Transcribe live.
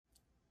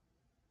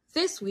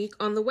This week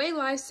on the Way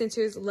Life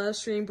Center's Love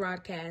Stream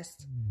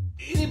broadcast.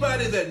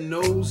 Anybody that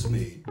knows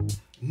me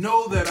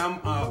know that I'm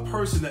a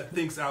person that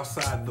thinks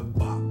outside the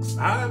box.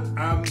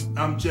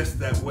 I'm just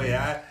that way.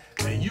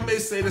 And you may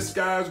say the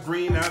sky's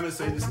green, I may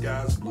say the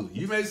sky's blue.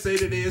 You may say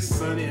that it's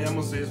sunny, I'm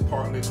gonna say it's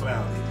partly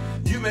cloudy.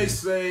 You may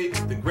say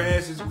the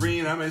grass is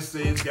green, I may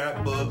say it's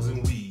got bugs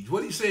and weeds.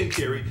 What are you saying,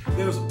 Kerry?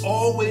 There's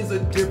always a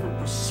different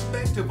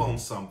perspective on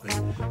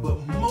something, but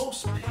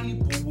most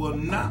people will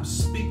not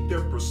speak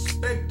their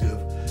perspective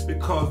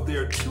because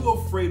they're too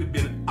afraid of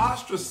being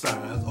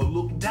ostracized or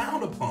looked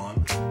down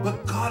upon.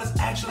 But God has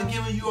actually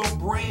given you a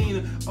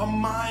brain, a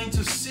mind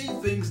to see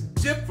things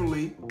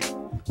differently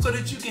so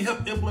that you can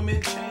help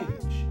implement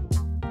change.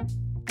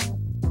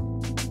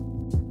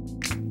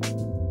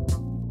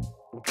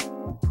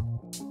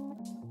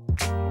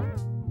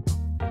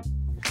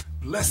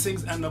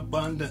 Blessings and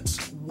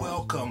abundance.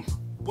 Welcome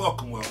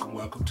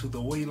to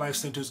the Way Life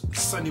Center's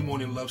Sunday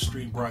morning love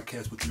stream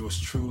broadcast with yours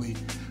truly,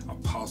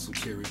 Apostle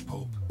Kerry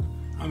Pope.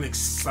 I'm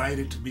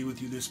excited to be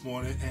with you this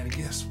morning, and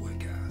guess what,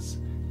 guys?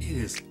 It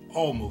is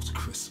almost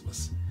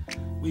Christmas.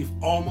 We've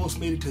almost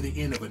made it to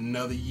the end of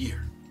another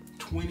year.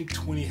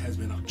 2020 has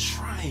been a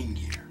trying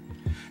year.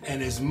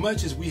 And as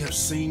much as we have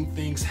seen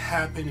things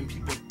happen and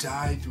people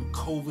die through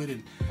COVID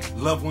and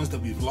loved ones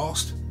that we've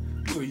lost,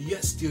 we're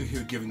yet still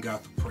here giving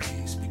God the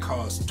praise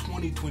because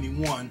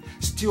 2021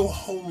 still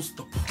holds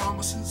the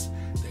promises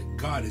that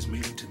God has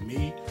made unto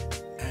me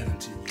and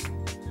unto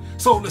you.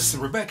 So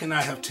listen, Rebecca and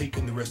I have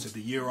taken the rest of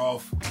the year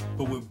off,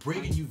 but we're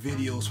bringing you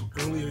videos from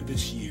earlier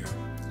this year,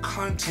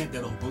 content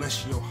that'll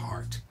bless your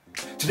heart.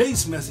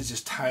 Today's message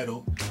is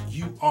titled,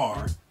 You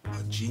Are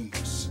a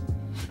Genius.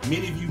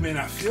 Many of you may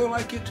not feel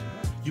like it.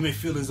 You may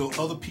feel as though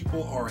other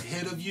people are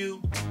ahead of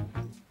you.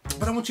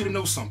 But I want you to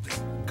know something.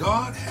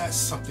 God has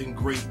something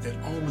great that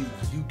only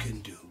you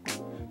can do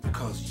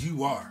because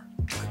you are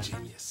a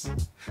genius.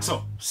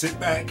 So sit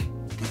back,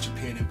 get your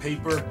pen and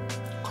paper,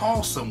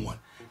 call someone,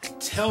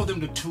 tell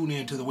them to tune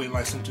in to the Way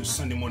Life Center's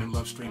Sunday morning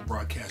love stream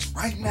broadcast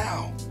right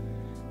now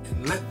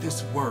and let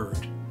this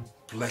word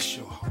bless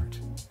your heart.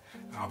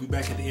 I'll be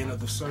back at the end of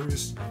the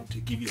service to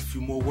give you a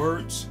few more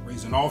words,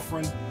 raise an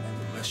offering,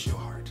 and bless your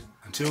heart.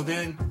 Until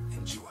then,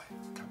 enjoy.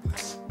 God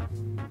bless.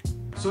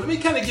 So let me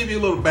kind of give you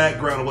a little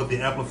background on what the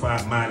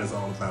Amplified Mind is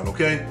all about,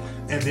 okay?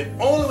 And the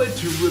only way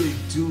to really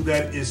do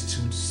that is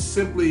to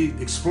simply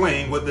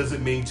explain what does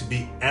it mean to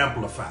be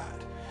amplified.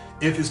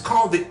 If it's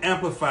called the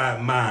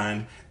Amplified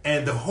Mind,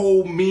 and the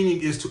whole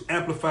meaning is to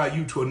amplify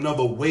you to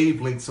another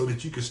wavelength so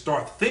that you can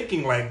start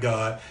thinking like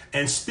God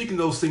and speaking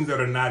those things that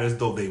are not as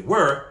though they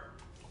were,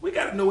 we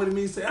got to know what it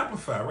means to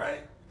amplify, right?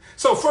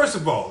 So first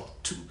of all,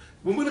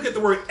 when we look at the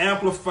word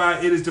amplify,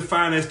 it is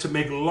defined as to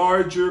make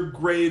larger,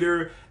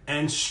 greater,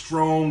 and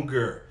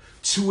stronger,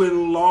 to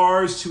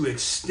enlarge, to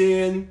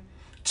extend,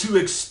 to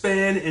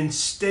expand in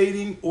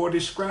stating or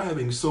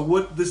describing. So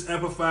what this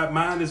amplified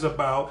mind is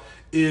about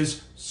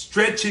is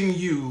stretching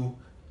you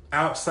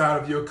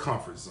outside of your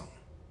comfort zone,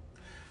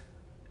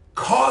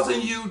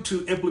 causing you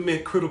to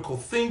implement critical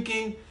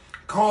thinking,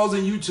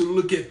 causing you to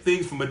look at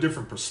things from a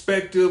different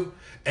perspective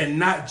and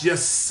not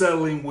just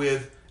settling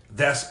with,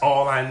 that's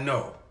all I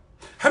know.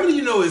 How many of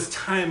you know it's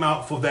time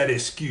out for that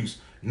excuse?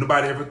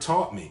 Nobody ever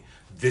taught me.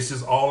 This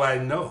is all I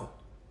know.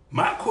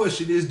 My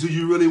question is, do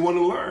you really want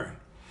to learn?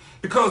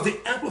 Because the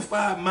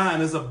amplified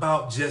mind is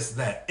about just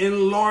that,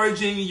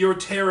 enlarging your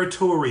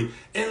territory,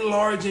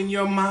 enlarging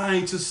your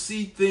mind to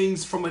see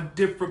things from a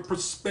different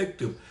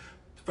perspective.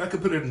 If I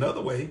could put it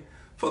another way,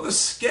 for the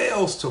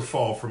scales to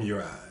fall from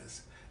your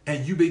eyes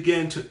and you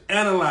begin to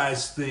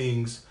analyze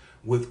things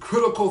with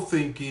critical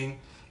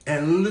thinking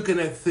and looking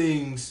at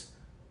things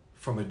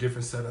from a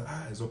different set of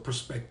eyes or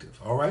perspective,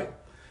 all right?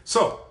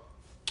 So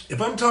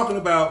if I'm talking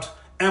about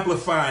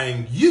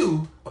amplifying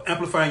you, or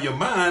amplifying your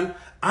mind,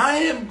 I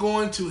am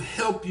going to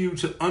help you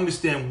to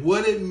understand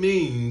what it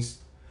means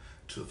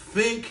to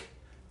think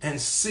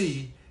and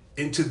see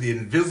into the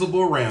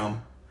invisible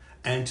realm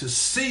and to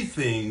see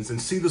things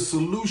and see the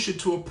solution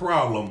to a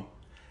problem.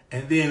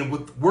 And then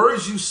with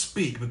words you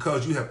speak,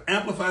 because you have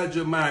amplified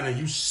your mind and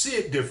you see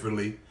it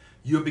differently,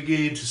 you'll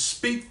begin to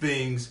speak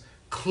things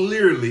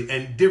clearly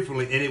and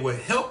differently, and it will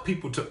help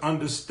people to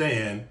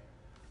understand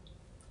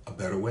a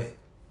better way.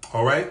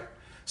 All right?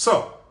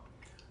 So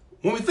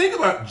when we think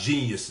about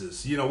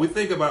geniuses, we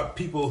think about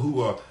people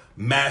who are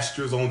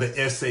masters on the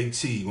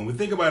SAT. When we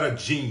think about a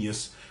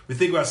genius, we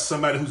think about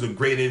somebody who's a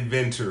great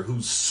inventor,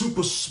 who's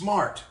super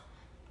smart.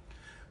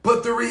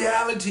 But the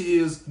reality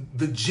is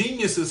the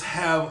geniuses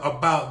have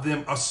about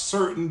them a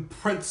certain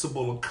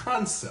principle or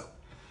concept.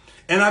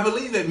 And I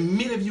believe that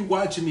many of you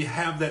watching me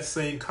have that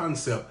same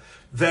concept,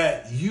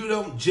 that you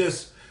don't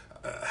just,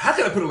 how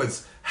can I put it like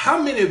this? How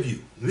many of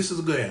you, and this is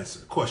a good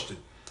question,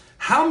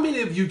 how many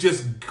of you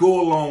just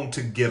go along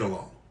to get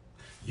along?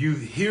 You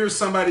hear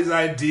somebody's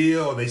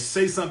idea or they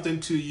say something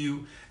to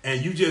you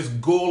and you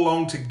just go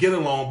along to get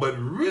along, but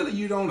really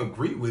you don't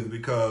agree with it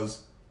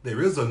because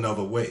there is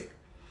another way.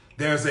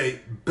 There's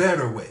a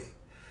better way.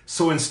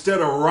 So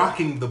instead of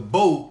rocking the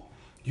boat,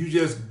 You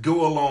just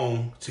go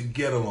along to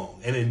get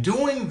along. And in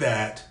doing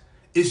that,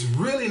 it's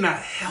really not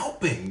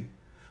helping,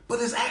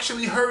 but it's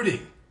actually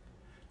hurting.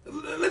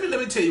 Let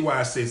me tell you why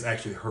I say it's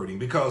actually hurting.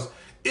 Because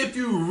if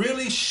you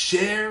really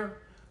share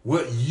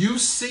what you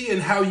see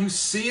and how you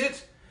see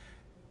it,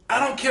 I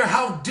don't care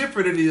how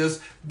different it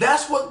is.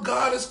 That's what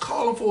God is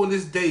calling for in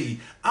this day.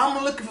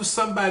 I'm looking for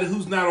somebody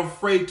who's not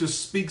afraid to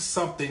speak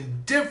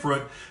something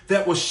different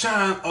that will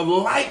shine a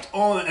light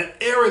on an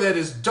area that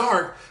is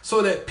dark,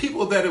 so that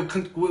people that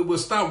will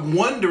stop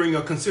wondering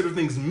or consider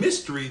things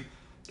mystery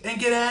and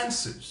get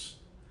answers.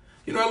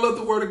 You know, I love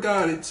the word of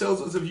God. It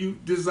tells us if you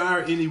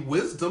desire any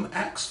wisdom,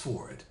 ask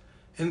for it.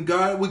 And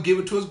God will give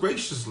it to us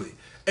graciously.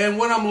 And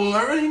what I'm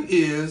learning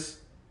is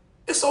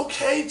it's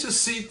okay to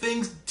see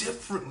things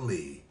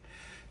differently.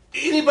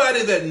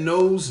 Anybody that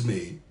knows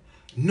me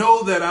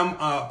know that I'm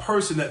a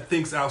person that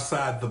thinks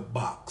outside the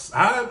box.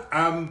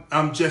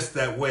 I'm just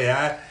that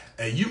way.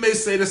 You may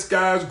say the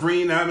sky's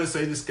green, I may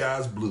say the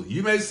sky's blue.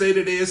 You may say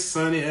today it's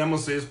sunny, I'm going to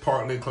say it's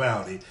partly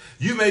cloudy.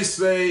 You may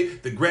say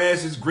the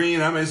grass is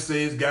green, I may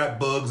say it's got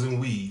bugs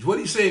and weeds. What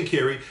are you saying,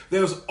 Carrie?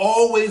 There's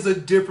always a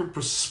different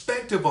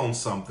perspective on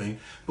something,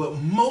 but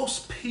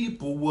most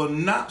people will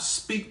not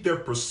speak their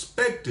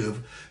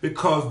perspective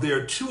because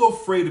they're too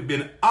afraid of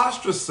being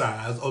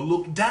ostracized or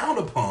looked down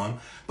upon.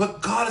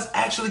 But God has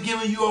actually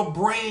given you a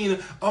brain,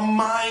 a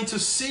mind to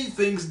see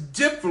things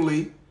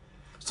differently,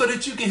 so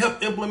that you can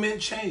help implement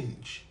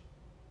change.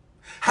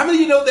 How many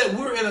of you know that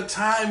we're in a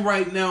time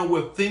right now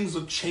where things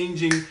are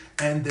changing,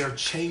 and they're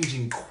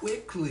changing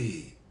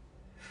quickly?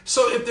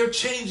 So if they're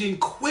changing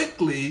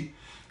quickly,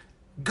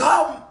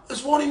 God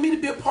is wanting me to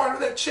be a part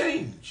of that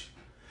change.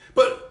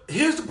 But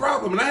here's the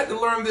problem, and I had to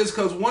learn this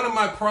because one of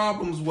my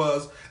problems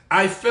was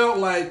I felt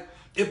like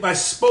if I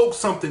spoke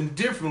something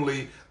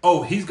differently,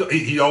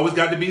 he always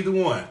got to be the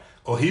one.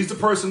 Or he's the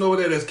person over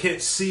there that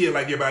can't see it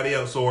like everybody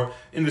else. Or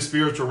in the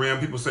spiritual realm,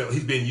 people say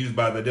he's being used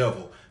by the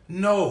devil.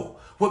 No.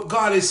 What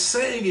God is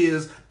saying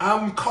is,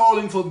 I'm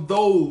calling for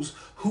those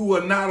who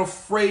are not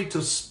afraid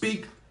to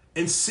speak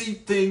and see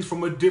things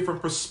from a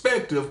different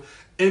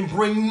perspective and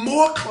bring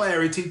more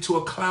clarity to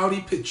a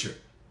cloudy picture.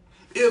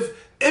 If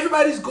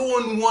everybody's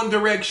going one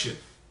direction,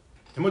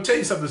 I'm going to tell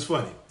you something that's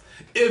funny.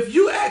 If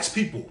you ask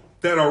people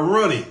that are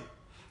running,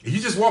 if you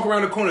just walk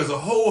around the corner, there's a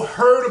whole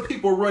herd of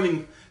people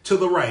running to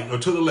the right or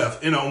to the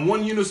left in a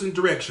one unison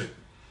direction,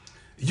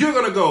 you're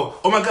going to go,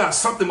 oh my God,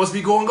 something must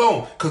be going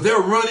on because they're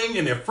running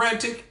and they're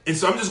frantic. And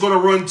so I'm just going to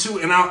run too,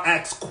 and I'll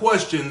ask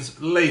questions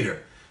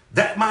later.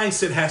 That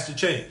mindset has to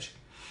change,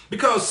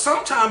 because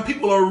sometimes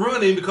people are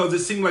running because it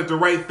seems like the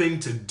right thing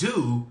to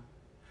do.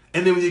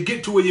 And then when you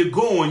get to where you're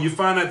going, you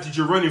find out that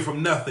you're running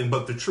from nothing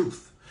but the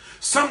truth.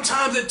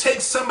 Sometimes it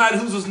takes somebody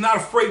who's just not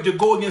afraid to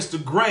go against the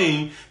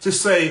grain to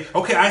say,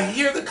 okay, I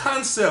hear the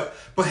concept,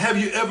 but have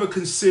you ever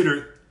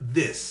considered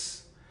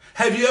this?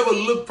 Have you ever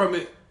looked from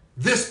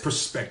this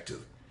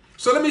perspective?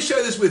 So let me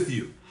share this with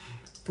you.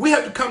 We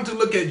have to come to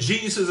look at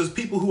geniuses as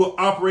people who are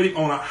operating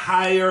on a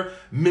higher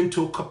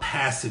mental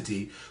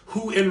capacity,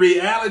 who in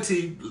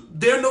reality,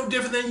 they're no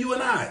different than you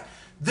and I.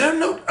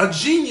 A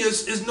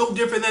genius is no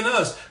different than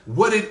us.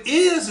 What it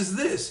is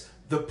this: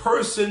 the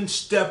person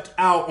stepped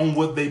out on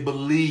what they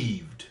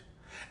believed.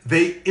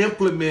 They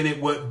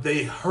implemented what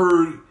they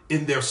heard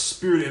in their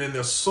spirit and in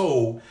their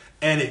soul,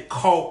 and it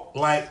caught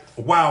like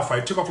wildfire.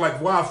 It took off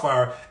like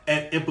wildfire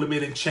and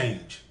implemented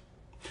change.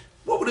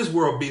 What would this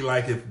world be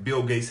like if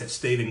Bill Gates had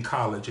stayed in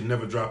college and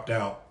never dropped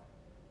out,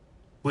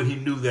 but he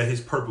knew that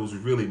his purpose was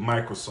really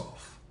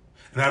Microsoft?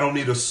 And I don't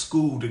need a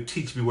school to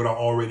teach me what I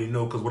already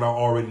know, because what I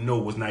already know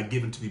was not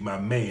given to me by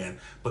man,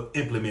 but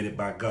implemented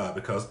by God,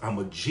 because I'm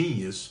a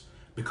genius,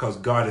 because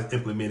God has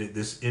implemented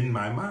this in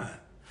my mind.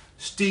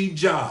 Steve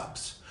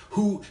Jobs,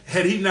 who,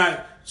 had he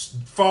not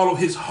followed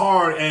his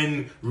heart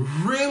and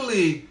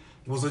really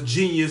was a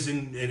genius,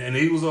 and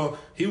he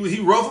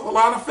ruffled a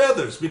lot of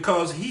feathers,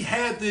 because he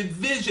had the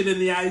vision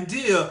and the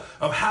idea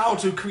of how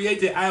to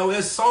create the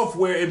iOS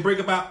software and bring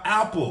about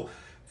Apple.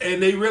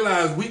 And they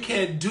realized we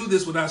can't do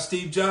this without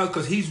Steve Jobs,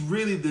 because he's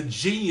really the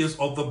genius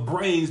of the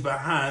brains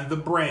behind the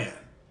brand.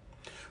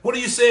 What are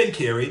you saying,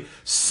 Carrie?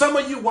 Some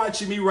of you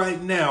watching me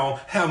right now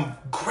have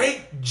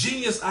great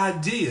genius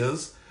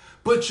ideas,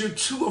 but you're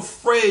too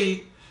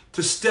afraid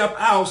to step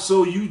out,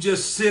 so you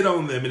just sit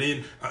on them. And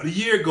then a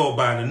year go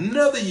by, and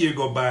another year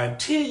go by, and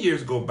 10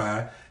 years go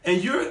by,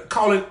 and you're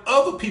calling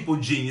other people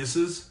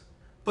geniuses,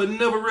 but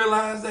never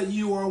realize that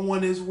you are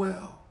one as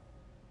well.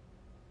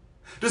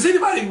 Does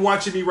anybody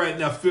watching me right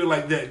now feel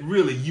like that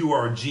really you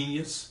are a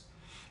genius,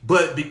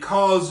 but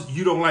because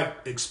you don't like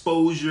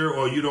exposure,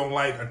 or you don't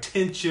like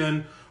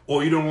attention,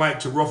 or you don't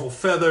like to ruffle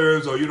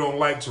feathers, or you don't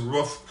like to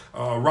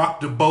rock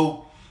the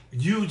boat,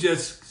 you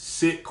just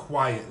sit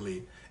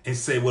quietly and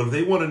say, well, if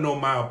they want to know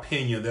my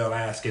opinion, they'll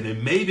ask it,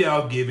 and maybe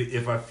I'll give it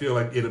if I feel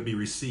like it'll be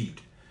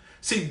received.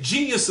 See,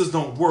 geniuses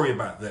don't worry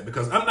about that,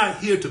 because I'm not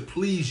here to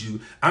please you.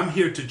 I'm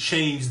here to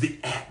change the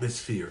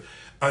atmosphere.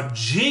 A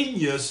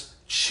genius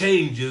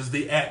changes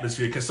the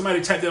atmosphere. Can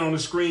somebody type that on the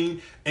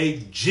screen? A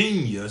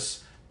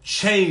genius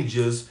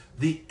changes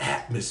the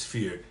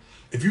atmosphere.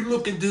 If you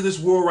look into this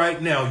world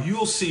right now,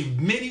 you'll see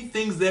many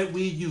things that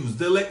we use.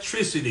 The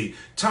electricity.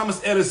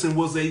 Thomas Edison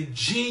was a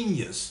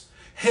genius,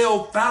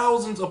 held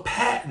thousands of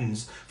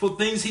patents for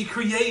things he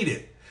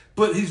created.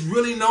 But he's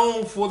really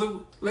known for the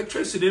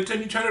electricity. Every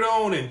time you turn it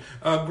on,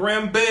 and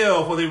Graham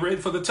Bell for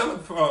the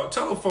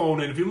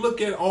telephone. And if you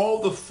look at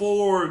all the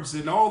Fords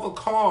and all the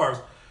cars,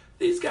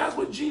 these guys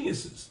were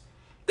geniuses.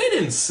 They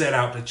didn't set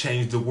out to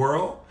change the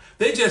world.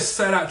 They just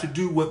set out to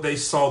do what they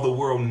saw the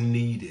world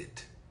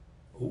needed.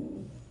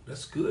 Ooh,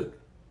 that's good.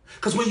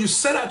 Because when you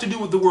set out to do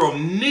what the world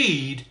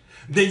need,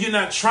 then you're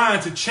not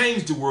trying to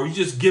change the world.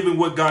 You're just giving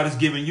what God has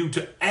given you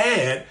to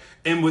add.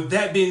 And with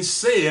that being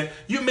said,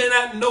 you may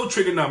not know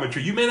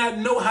trigonometry. You may not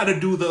know how to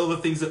do the other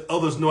things that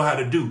others know how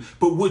to do.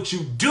 But what you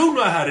do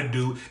know how to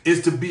do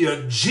is to be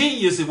a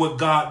genius at what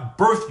God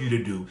birthed you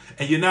to do.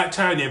 And you're not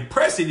trying to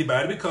impress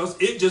anybody because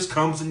it just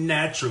comes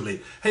naturally.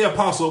 Hey,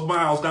 Apostle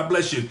Miles, God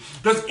bless you.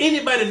 Does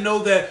anybody know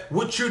that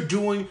what you're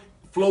doing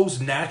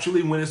flows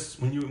naturally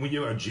when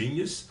you're a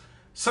genius?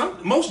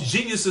 Most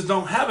geniuses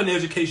don't have an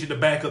education to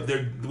back up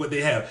what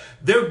they have.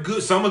 They're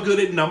good. Some are good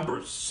at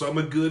numbers. Some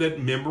are good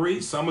at memory.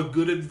 Some are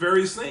good at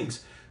various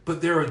things.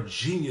 But they're a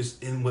genius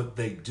in what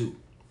they do.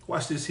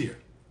 Watch this here.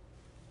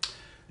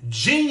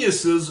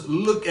 Geniuses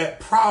look at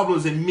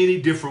problems in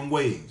many different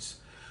ways.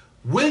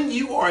 When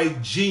you are a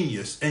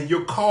genius and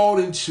you're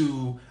called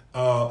into,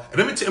 I'm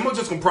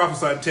just going to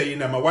prophesy and tell you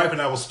now. My wife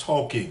and I was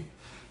talking.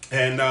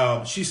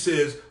 And she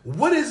says,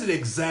 what is it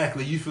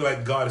exactly you feel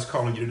like God is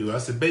calling you to do? I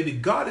said, baby,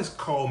 God has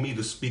called me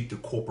to speak to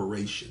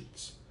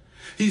corporations.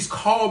 He's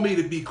called me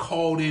to be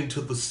called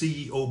into the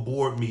CEO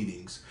board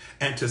meetings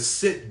and to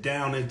sit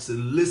down and to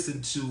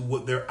listen to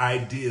what their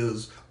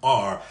ideas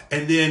are.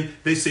 And then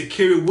they say,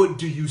 Kerry, what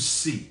do you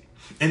see?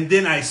 And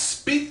then I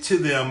speak to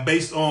them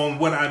based on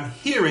what I'm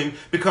hearing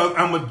because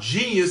I'm a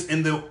genius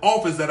in the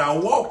office that I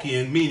walk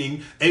in,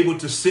 meaning able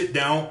to sit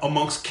down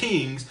amongst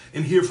kings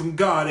and hear from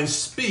God and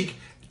speak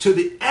to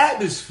the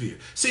atmosphere.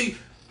 See,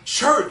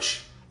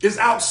 church is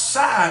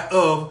outside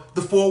of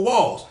the four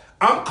walls.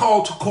 I'm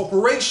called to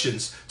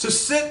corporations to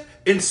sit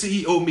in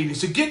CEO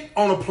meetings, to get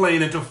on a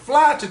plane and to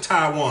fly to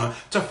Taiwan,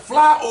 to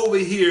fly over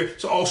here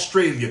to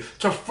Australia,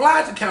 to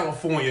fly to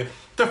California,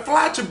 to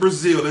fly to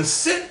Brazil and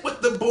sit with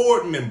the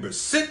board members,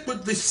 sit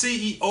with the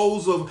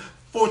CEOs of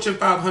Fortune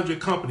 500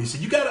 companies. So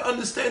you got to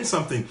understand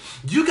something.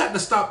 You got to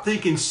stop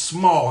thinking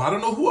small. I don't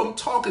know who I'm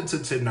talking to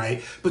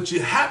tonight, but you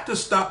have to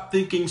stop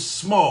thinking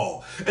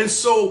small. And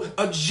so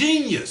a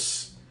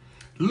genius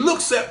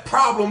looks at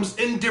problems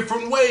in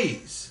different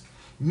ways.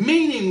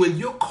 Meaning when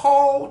you're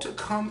called to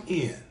come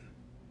in,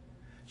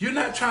 you're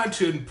not trying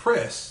to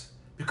impress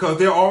because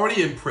they're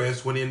already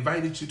impressed when they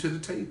invited you to the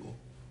table.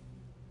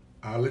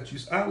 I'll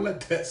let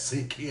that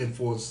sink in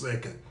for a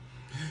second.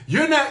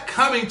 You're not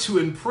coming to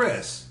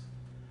impress.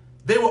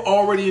 They were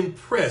already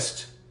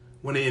impressed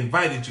when they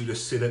invited you to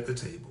sit at the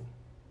table.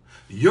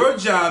 Your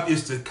job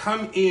is to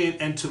come in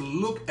and to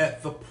look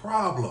at the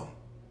problem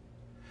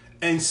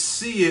and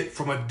see it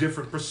from a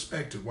different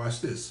perspective.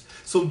 Watch this.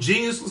 So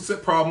genius looks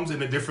at problems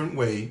in a different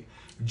way.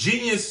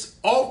 Genius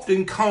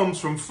often comes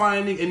from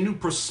finding a new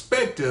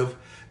perspective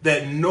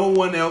that no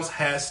one else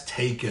has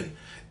taken.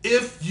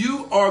 If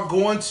you are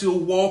going to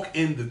walk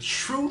in the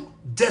true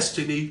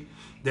destiny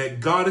that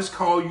God has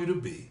called you to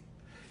be,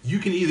 you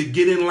can either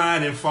get in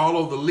line and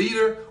follow the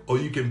leader, or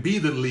you can be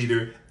the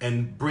leader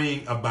and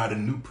bring about a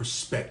new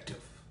perspective.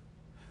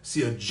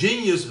 See, a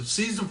genius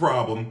sees the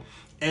problem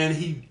and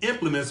he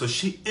implements or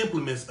she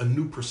implements a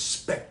new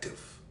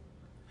perspective.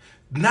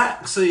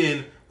 Not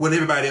saying what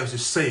everybody else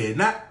is saying,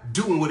 not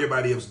doing what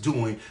everybody else is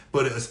doing,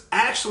 but it's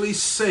actually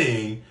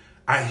saying,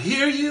 I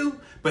hear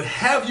you, but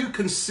have you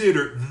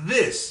considered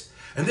this?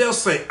 And they'll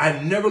say, I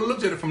never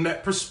looked at it from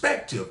that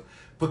perspective.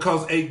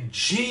 Because a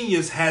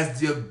genius has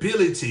the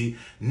ability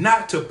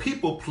not to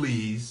people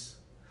please,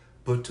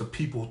 but to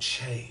people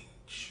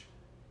change.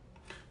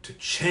 To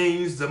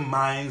change the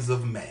minds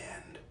of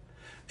man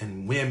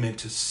and women,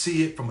 to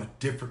see it from a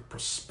different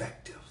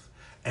perspective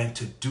and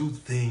to do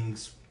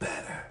things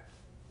better.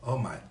 Oh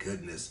my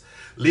goodness.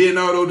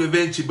 Leonardo da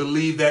Vinci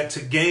believed that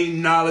to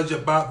gain knowledge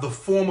about the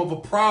form of a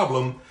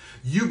problem,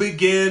 you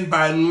begin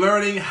by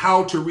learning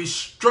how to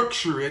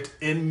restructure it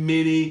in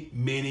many,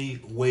 many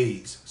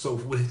ways. So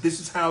this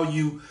is how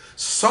you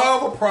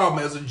solve a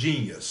problem as a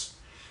genius.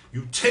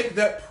 You take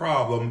that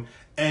problem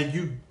and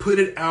you put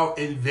it out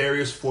in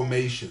various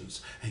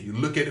formations. And you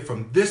look at it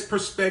from this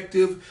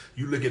perspective,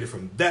 you look at it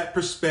from that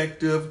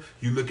perspective,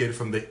 you look at it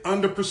from the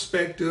under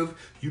perspective,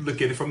 you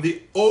look at it from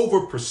the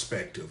over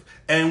perspective.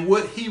 And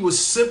what he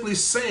was simply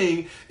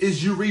saying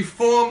is you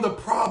reform the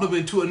problem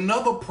into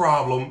another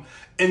problem.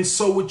 And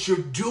so what you're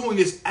doing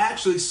is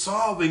actually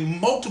solving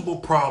multiple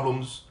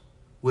problems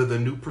with a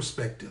new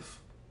perspective.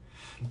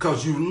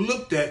 Because you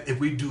looked at, if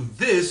we do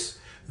this,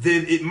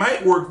 then it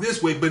might work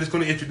this way, but it's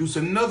going to introduce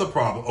another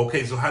problem.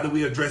 Okay, so how do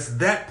we address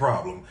that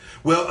problem?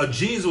 Well, a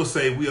genius will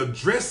say we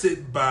address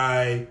it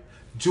by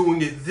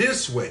doing it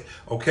this way.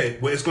 Okay,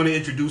 well, it's going to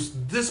introduce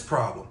this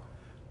problem.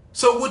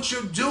 So what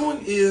you're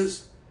doing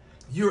is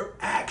you're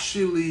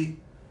actually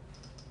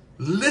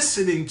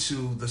listening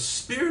to the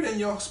Spirit in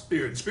your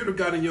spirit, the Spirit of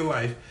God in your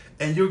life,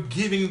 and you're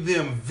giving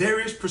them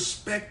various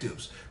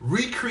perspectives,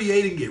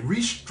 recreating it,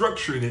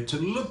 restructuring it to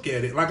look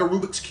at it like a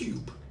Rubik's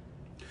Cube.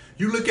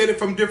 You look at it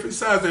from different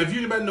sides. And if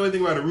you don't know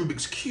anything about a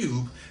Rubik's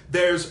Cube,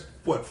 there's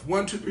what?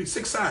 1, 2, 3,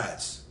 6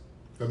 sides.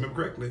 If I remember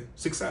correctly,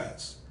 6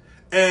 sides.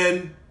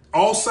 And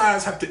all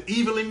sides have to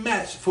evenly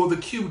match for the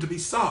cube to be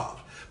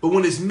solved. But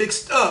when it's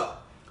mixed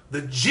up,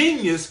 the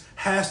genius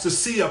has to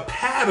see a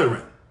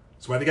pattern.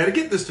 That's why they got to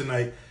get this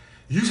tonight.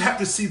 You have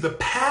to see the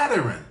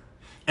pattern.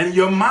 And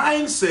your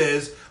mind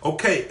says,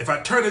 okay, if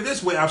I turn it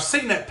this way, I've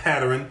seen that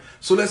pattern,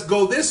 so let's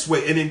go this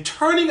way. And in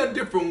turning a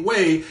different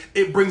way,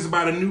 it brings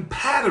about a new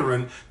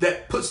pattern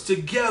that puts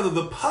together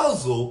the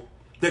puzzle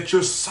that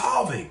you're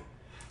solving.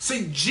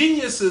 See,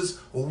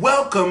 geniuses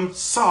welcome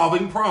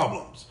solving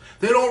problems.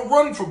 They don't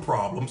run from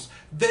problems.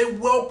 They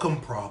welcome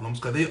problems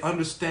because they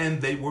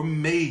understand they were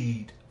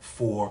made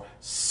for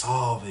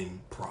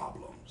solving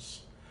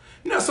problems.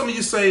 You know, some of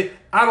you say,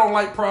 I don't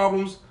like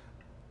problems.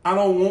 I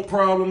don't want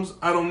problems.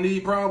 I don't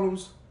need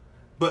problems.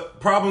 But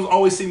problems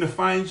always seem to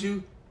find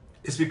you.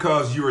 It's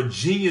because you're a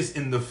genius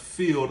in the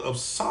field of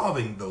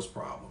solving those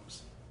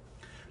problems.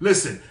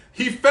 Listen,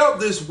 he felt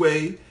this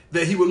way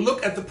that he would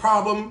look at the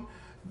problem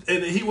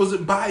and he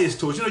wasn't biased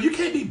towards it. You know, you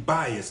can't be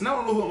biased. And I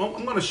don't know,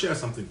 I'm going to share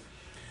something.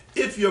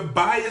 If you're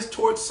biased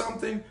towards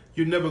something,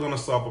 you're never going to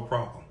solve a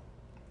problem.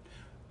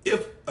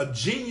 If a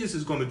genius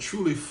is going to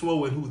truly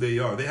flow in who they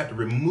are, they have to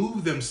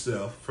remove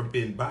themselves from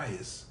being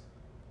biased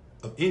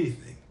of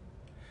anything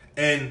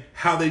and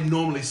how they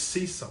normally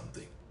see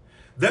something.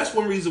 That's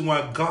one reason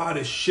why God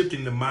is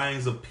shifting the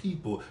minds of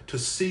people to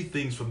see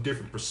things from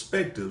different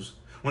perspectives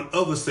when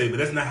others say, but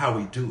that's not how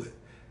we do it.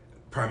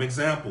 Prime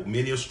example,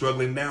 many are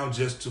struggling now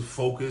just to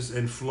focus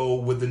and flow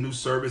with the new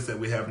service that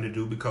we're having to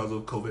do because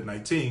of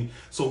COVID-19.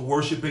 So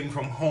worshiping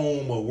from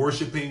home or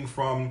worshiping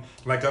from,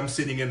 like I'm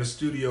sitting in the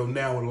studio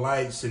now with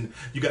lights and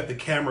you got the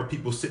camera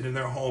people sitting in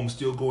their homes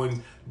still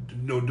going,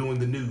 doing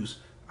the news.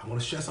 I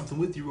want to share something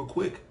with you real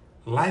quick.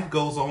 Life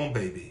goes on,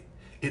 baby.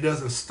 It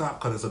doesn't stop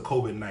because it's a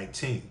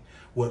COVID-19.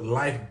 What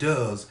life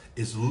does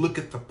is look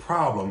at the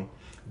problem.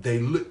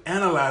 They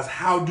analyze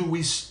how do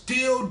we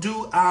still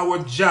do our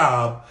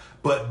job,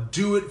 but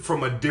do it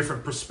from a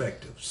different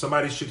perspective.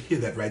 Somebody should hear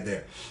that right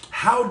there.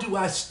 How do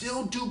I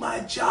still do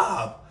my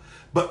job,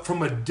 but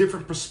from a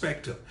different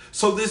perspective?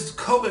 So this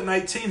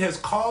COVID-19 has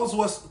caused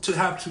us to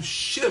have to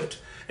shift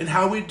in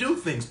how we do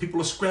things.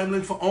 People are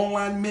scrambling for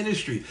online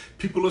ministry.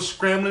 People are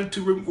scrambling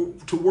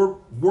to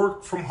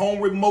work from home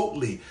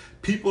remotely.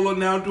 People are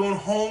now doing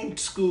home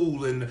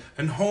school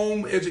and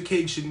home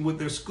education with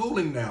their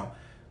schooling now.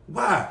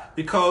 Why?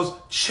 Because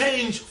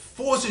change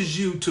forces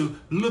you to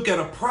look at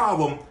a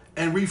problem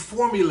and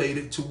reformulate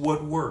it to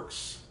what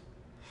works.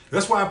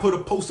 That's why I put a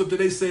post up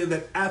today saying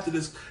that after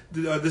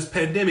this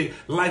pandemic,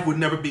 life would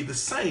never be the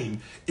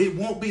same. It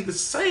won't be the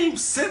same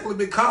simply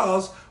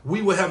because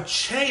we will have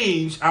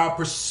changed our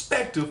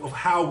perspective of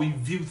how we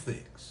view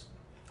things.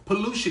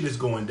 Pollution is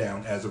going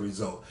down as a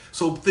result.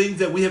 So things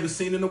that we haven't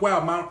seen in a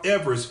while, Mount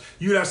Everest,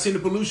 you're not seeing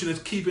the pollution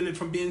that's keeping it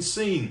from being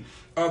seen.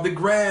 The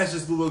grass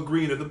is a little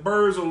greener. The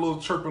birds are a little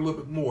chirping a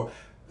little bit more.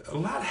 A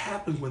lot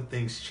happens when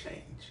things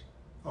change.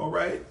 All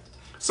right.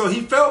 So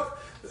he felt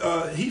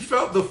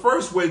the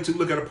first way to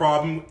look at a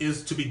problem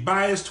is to be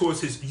biased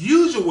towards his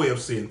usual way of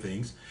seeing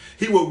things.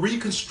 He will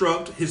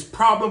reconstruct his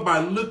problem by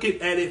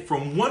looking at it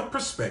from one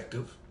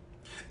perspective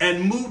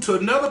and move to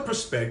another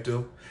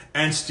perspective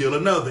and still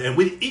another. And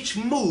with each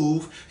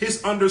move,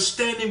 his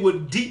understanding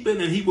would deepen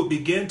and he would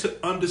begin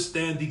to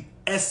understand the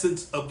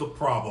essence of the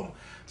problem.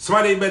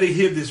 Somebody better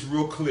hear this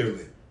real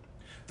clearly.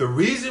 The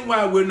reason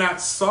why we're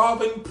not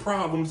solving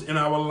problems in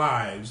our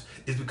lives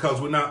is because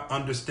we're not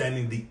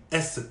understanding the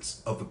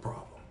essence of the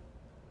problem.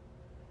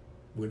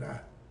 We're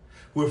not.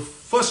 We're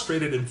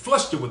frustrated and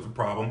flustered with the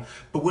problem,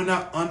 but we're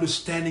not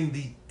understanding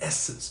the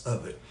essence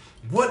of it.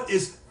 What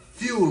is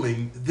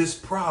fueling this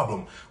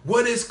problem?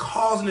 What is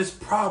causing this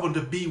problem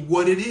to be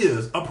what it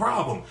is, a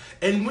problem?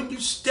 And when you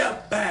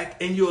step back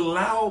and you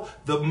allow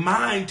the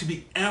mind to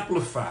be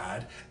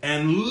amplified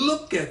and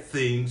look at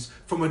things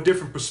from a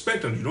different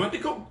perspective, you don't have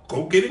to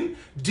go getting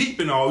deep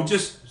and all,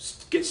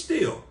 just get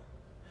still.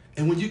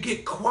 And when you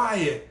get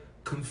quiet,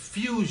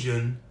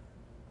 confusion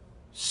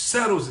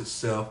settles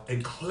itself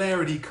and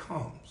clarity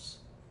comes.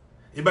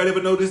 Anybody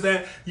ever notice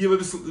that? You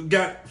ever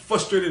got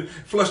frustrated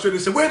and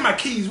said, where are my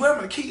keys? Where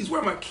are my keys? Where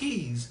are my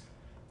keys?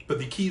 But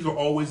the keys were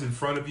always in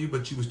front of you,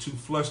 but you was too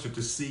flustered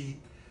to see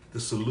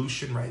the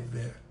solution right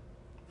there.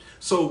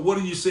 So what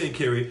are you saying,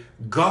 Carrie?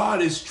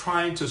 God is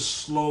trying to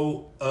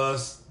slow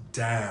us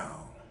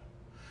down.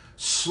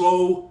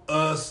 Slow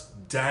us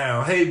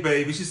down. Hey,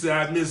 baby, she said,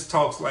 I miss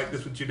talks like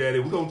this with your daddy.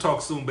 We're going to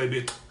talk soon,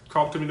 baby.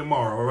 Talk to me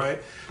tomorrow, all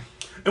right?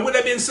 And with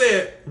that being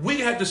said, we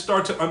had to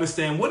start to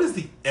understand what is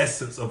the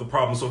essence of the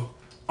problem. So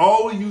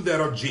all of you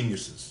that are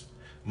geniuses,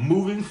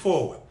 moving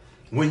forward,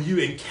 when you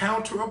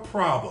encounter a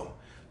problem,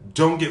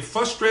 don't get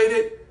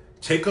frustrated.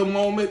 Take a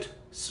moment,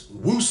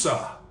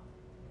 woosah,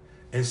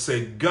 and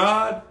say,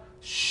 God,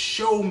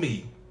 show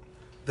me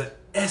the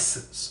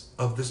essence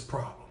of this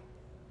problem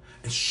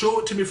and show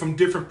it to me from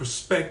different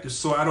perspectives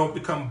so I don't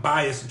become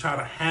biased and try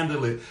to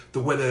handle it the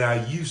way that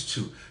I used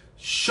to.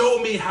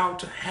 Show me how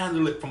to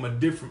handle it from a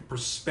different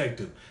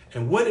perspective.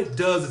 And what it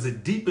does is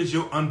it deepens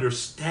your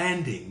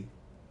understanding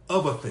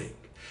of a thing.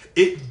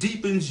 It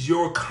deepens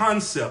your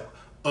concept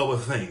of a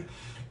thing.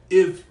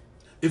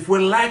 If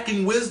we're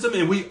lacking wisdom,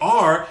 and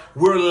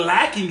we're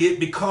lacking it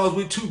because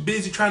we're too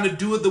busy trying to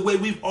do it the way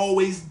we've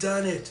always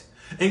done it.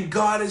 And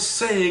God is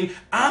saying,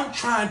 I'm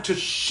trying to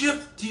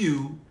shift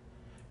you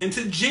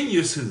into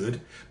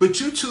geniushood, but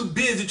you're too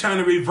busy trying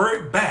to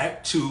revert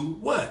back to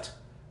what?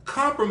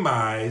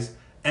 Compromise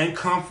and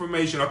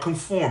confirmation, or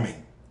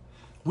conforming.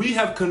 We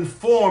have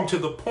conformed to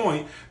the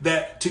point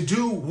that to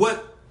do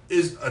what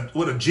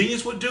a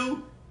genius would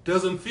do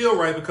doesn't feel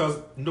right because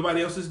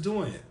nobody else is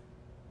doing it.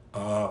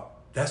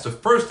 That's the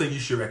first thing you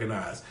should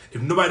recognize.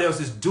 If nobody else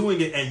is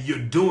doing it and you're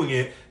doing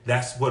it,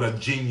 that's what a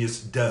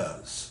genius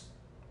does.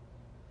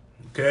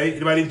 Okay?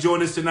 Anybody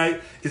enjoying this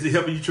tonight? Is it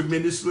helping you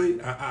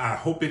tremendously? I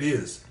hope it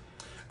is.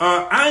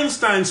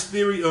 Einstein's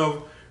theory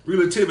of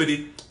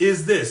relativity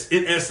is this,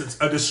 in essence,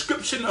 a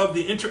description of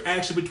the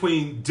interaction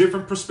between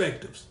different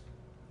perspectives.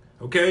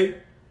 Okay?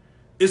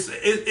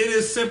 It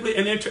is simply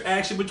an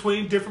interaction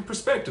between different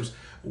perspectives.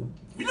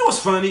 You know what's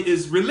funny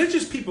is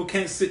religious people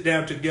can't sit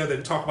down together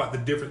and talk about the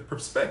different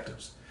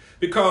perspectives.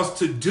 Because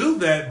to do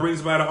that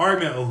brings about an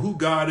argument of who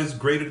God is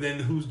greater than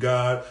who's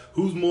God,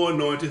 who's more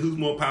anointed, who's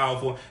more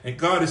powerful. And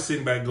God is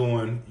sitting back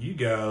going, you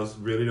guys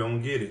really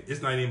don't get it.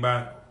 It's not even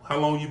about how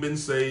long you've been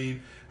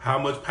saved, how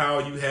much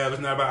power you have.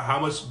 It's not about how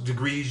much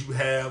degrees you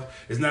have.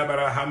 It's not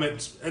about how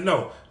much,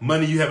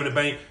 money you have in the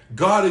bank.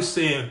 God is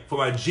saying, for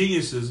my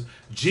geniuses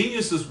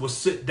will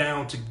sit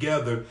down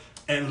together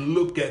and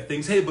look at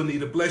things. Hey,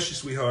 Bonita, bless you,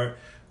 sweetheart.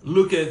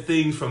 Look at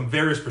things from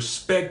various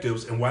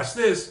perspectives. And watch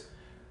this.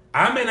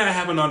 I may not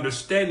have an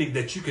understanding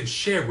that you can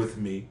share with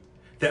me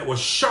that will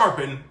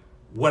sharpen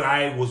what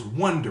I was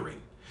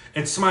wondering.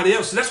 And somebody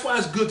else. So that's why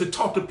it's good to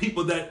talk to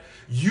people that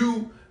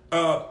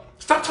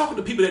stop talking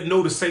to people that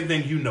know the same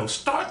thing you know.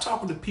 Start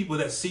talking to people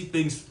that see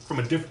things from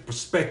a different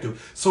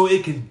perspective so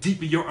it can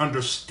deepen your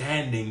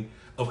understanding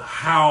of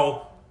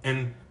how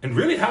and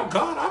really how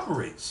God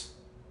operates.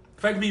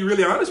 If I can be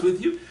really honest with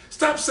you,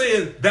 stop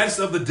saying that's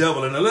of the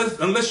devil. And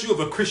unless you have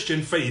a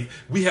Christian faith,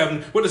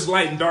 what does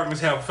light and darkness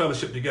have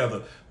fellowship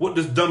together? What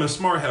does dumb and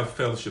smart have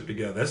fellowship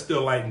together? That's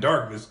still light and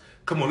darkness.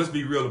 Come on, let's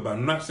be real about it.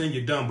 I'm not saying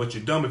you're dumb, but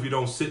you're dumb if you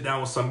don't sit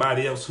down with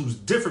somebody else who's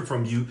different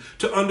from you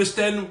to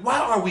understand why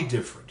are we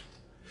different?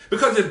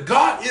 Because if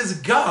God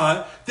is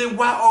God, then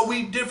why are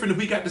we different if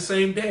we got the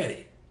same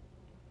daddy?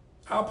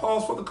 I'll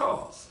pause for the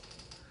cause.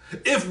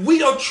 If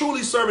we are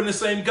truly serving the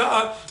same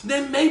God,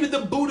 then maybe the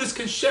Buddhists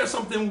can share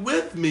something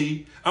with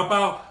me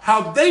about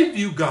how they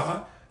view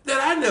God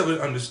that I never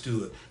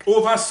understood.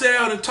 Or if I sit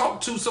down and talk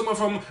to someone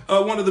from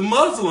one of the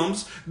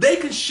Muslims, they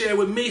can share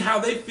with me how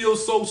they feel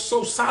so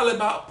solid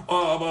about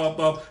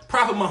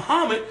Prophet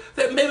Muhammad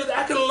that maybe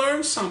I can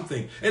learn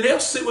something. And they'll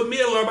sit with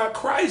me and learn about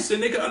Christ,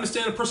 and they can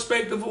understand the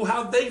perspective of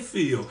how they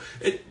feel.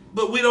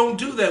 But we don't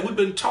do that. We've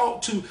been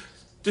taught to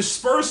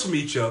disperse from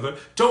each other,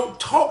 don't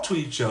talk to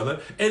each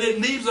other, and it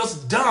leaves us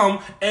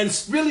dumb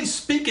and really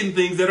speaking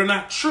things that are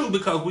not true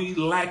because we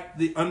lack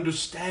the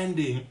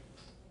understanding.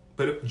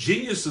 But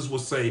geniuses will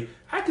say,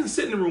 I can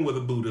sit in the room with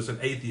a Buddhist, an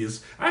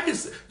atheist. I can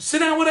sit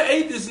down with an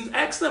atheist and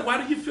ask them, why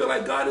do you feel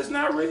like God is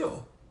not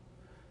real?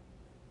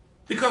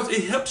 Because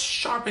it helps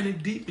sharpen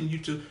and deepen you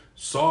to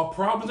solve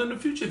problems in the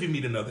future if you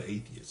meet another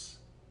atheist.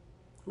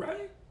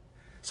 Right?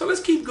 So let's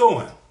keep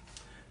going.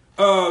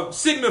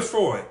 Sigmund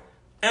Freud.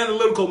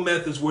 Analytical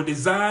methods were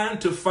designed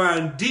to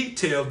find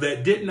details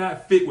that did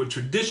not fit with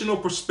traditional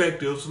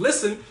perspectives.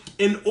 Listen,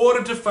 in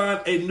order to find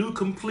a new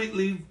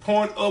completely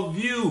point of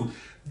view.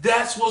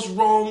 That's what's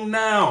wrong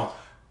now.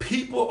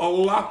 People are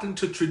locked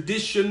into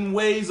traditional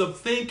ways of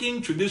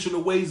thinking,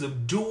 traditional ways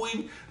of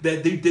doing,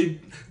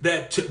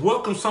 that to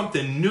welcome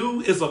something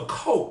new is a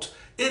cult.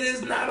 It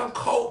is not a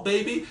cult,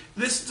 baby.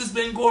 This has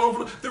been going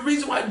on. The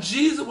reason why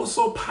Jesus was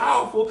so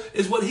powerful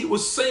is what he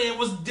was saying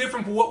was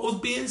different from what was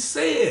being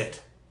said.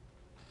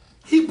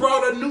 He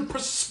brought a new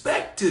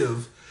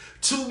perspective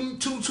to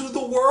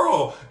the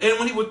world. And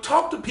when he would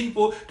talk to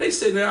people, they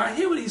said, now I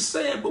hear what he's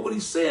saying, but what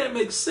he's saying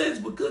makes sense,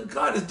 but good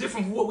God, is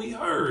different from what we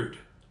heard.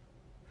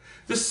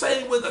 The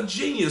same with a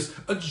genius.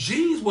 A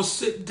genius will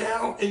sit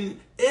down and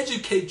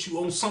educate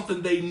you on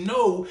something they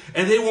know,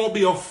 and they won't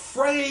be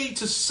afraid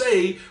to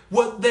say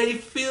what they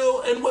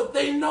feel and what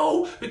they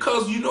know,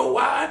 because you know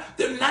why?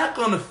 They're not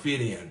going to fit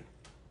in.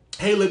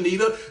 Hey,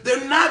 Lanita,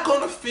 they're not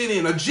going to fit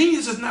in. A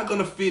genius is not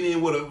going to fit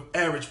in with an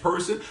average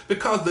person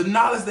because the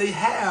knowledge they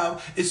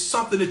have is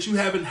something that you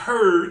haven't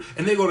heard,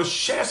 and they're going to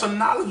share some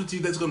knowledge with you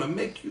that's going to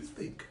make you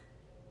think.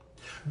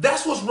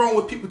 That's what's wrong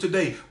with people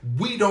today.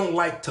 We don't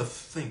like to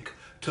think.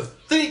 To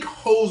think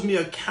holds me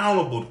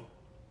accountable.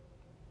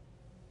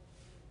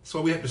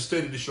 So we have to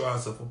study to show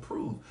ourselves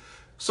approved.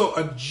 So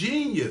a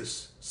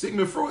genius,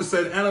 Sigmund Freud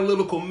said,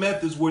 analytical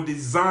methods were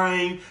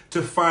designed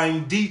to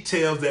find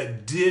details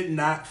that did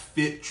not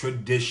fit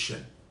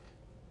tradition.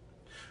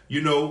 You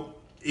know,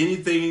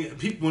 anything,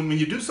 people, when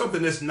you do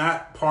something that's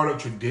not part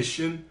of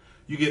tradition,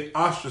 you get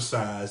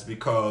ostracized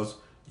because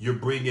you're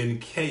bringing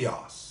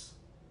chaos.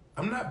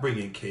 I'm not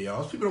bringing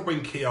chaos. People don't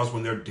bring chaos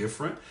when they're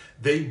different.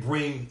 They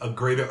bring a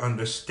greater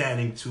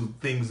understanding to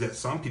things that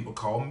some people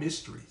call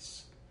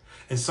mysteries.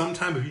 And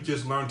sometimes if you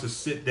just learn to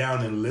sit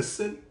down and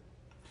listen,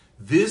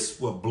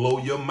 this will blow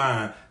your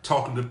mind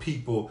talking to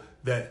people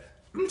that,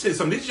 let me tell you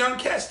something, these young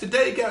cats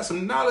today got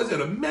some knowledge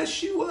that'll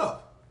mess you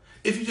up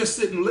if you just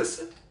sit and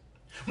listen.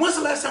 When's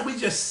the last time we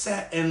just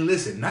sat and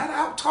listened? Not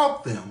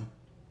out-talked them,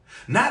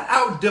 not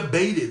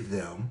out-debated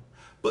them,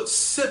 but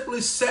simply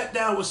sat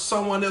down with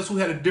someone else who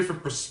had a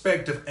different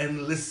perspective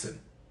and listened.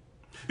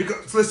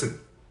 Because,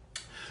 listen,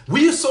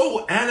 we are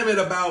so animate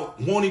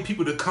about wanting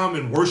people to come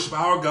and worship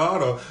our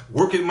God or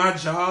work at my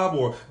job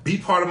or be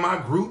part of my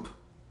group.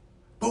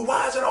 But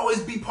why does it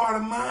always be part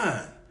of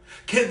mine?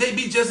 Can't they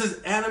be just as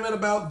animate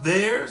about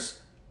theirs?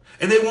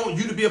 And they want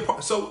you to be a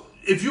part. So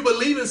if you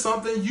believe in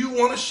something, you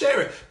want to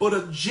share it. But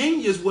a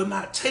genius will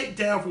not take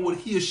down from what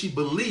he or she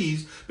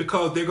believes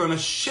because they're going to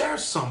share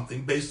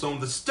something based on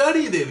the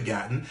study they've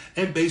gotten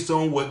and based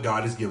on what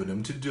God has given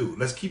them to do.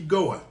 Let's keep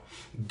going.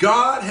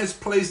 God has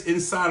placed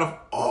inside of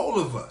all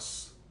of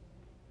us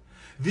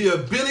the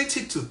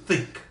ability to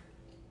think.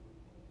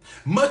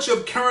 Much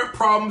of current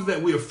problems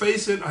that we are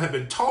facing have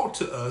been taught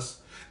to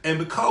us. And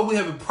because we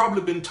haven't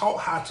probably been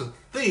taught how to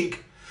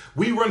think,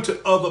 we run to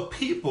other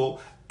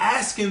people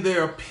asking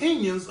their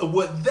opinions of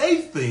what they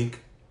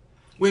think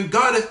when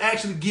God has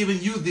actually given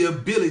you the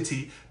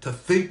ability to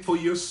think for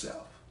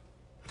yourself.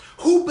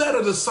 Who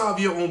better to solve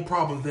your own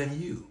problems than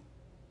you?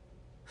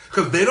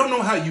 Because they don't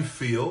know how you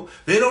feel.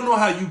 They don't know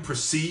how you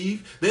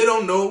perceive. They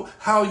don't know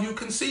how you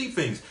conceive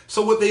things.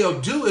 So what they'll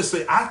do is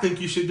say, I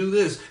think you should do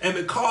this. And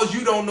because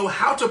you don't know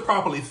how to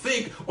properly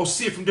think or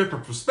see it from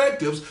different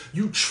perspectives,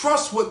 you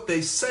trust what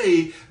they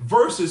say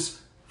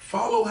versus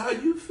follow how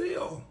you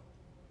feel.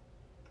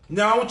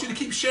 Now, I want you to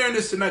keep sharing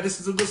this tonight. This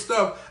is some good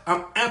stuff.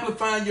 I'm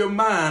amplifying your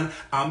mind.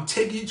 I'm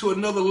taking you to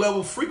another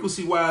level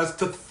frequency-wise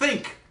to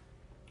think.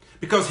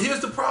 Because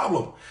here's the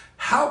problem.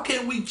 How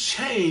can we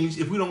change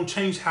if we don't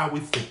change how we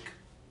think?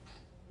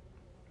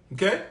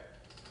 Okay?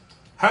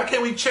 How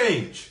can we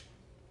change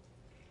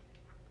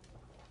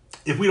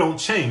if we don't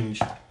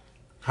change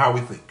how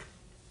we think?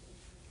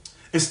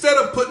 Instead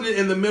of putting it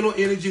in the mental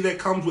energy that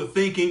comes with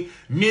thinking,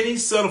 many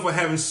settle for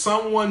having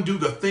someone do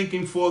the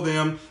thinking for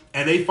them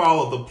and they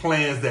follow the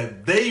plans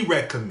that they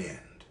recommend.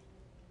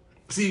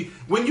 See,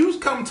 when you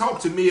come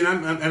talk to me,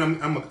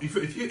 and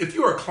if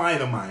you're a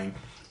client of mine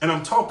and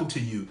I'm talking to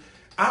you,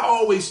 I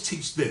always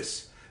teach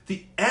this.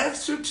 The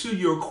answer to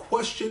your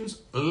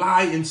questions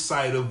lie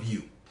inside of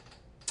you.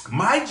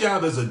 My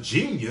job as a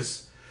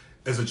genius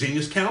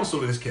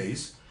counselor in this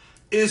case,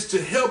 is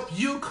to help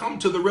you come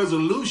to the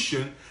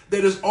resolution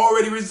that is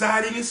already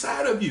residing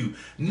inside of you.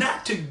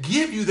 Not to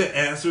give you the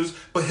answers,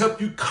 but help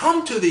you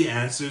come to the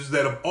answers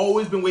that have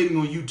always been waiting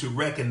on you to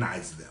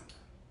recognize them.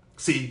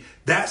 See,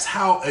 that's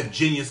how a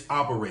genius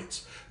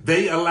operates.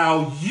 They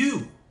allow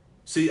you.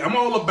 See, I'm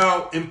all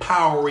about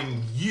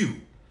empowering you,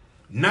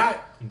 not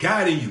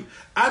guiding you.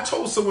 I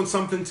told someone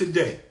something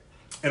today,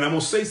 and I'm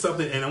going to say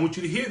something, and I want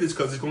you to hear this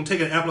because it's going to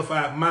take an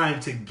amplified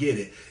mind to get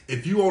it.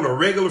 If you're on a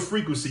regular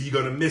frequency, you're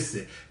going to miss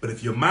it. But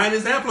if your mind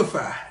is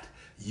amplified,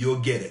 you'll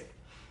get it.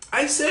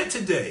 I said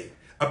today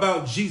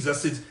about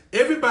Jesus, I said,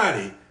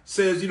 everybody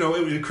says,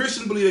 the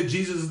Christians believe that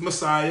Jesus is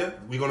Messiah.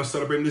 We're going to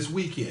celebrate him this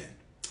weekend.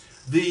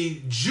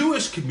 The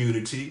Jewish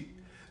community,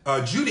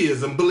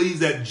 Judaism, believes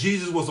that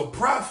Jesus was a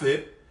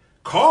prophet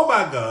called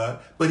by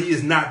God, but he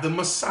is not the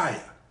Messiah.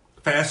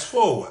 Fast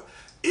forward.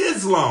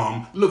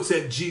 Islam looks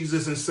at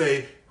Jesus and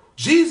say,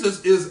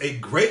 Jesus is a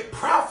great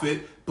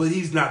prophet, but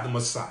he's not the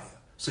Messiah.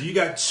 So you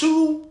got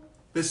two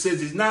that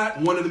says he's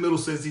not, one in the middle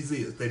says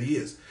that he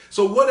is.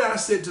 So what I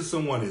said to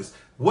someone is,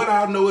 what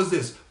I know is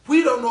this.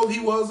 We don't know if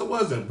he was or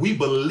wasn't. We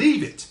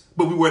believe it,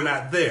 but we were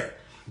not there.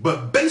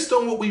 But based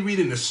on what we read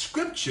in the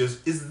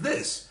scriptures is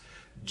this.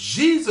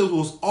 Jesus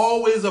was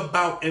always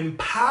about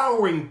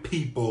empowering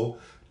people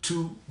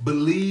to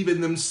believe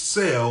in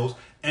themselves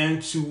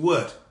and to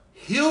what?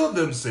 Heal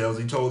themselves,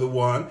 he told the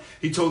one.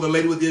 He told the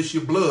lady with the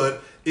issue of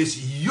blood,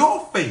 it's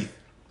your faith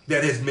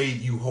that has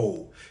made you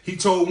whole. He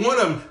told one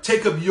of them,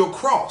 take up your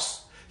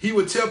cross. He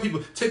would tell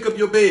people, take up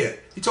your bed.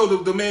 He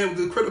told the man,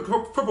 the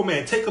crippled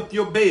man, take up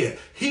your bed.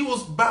 Jesus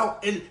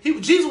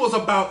was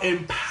about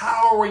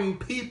empowering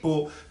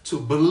people to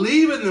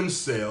believe in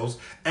themselves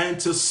and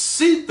to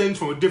see things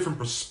from a different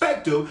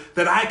perspective,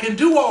 that I can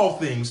do all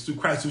things through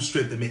Christ who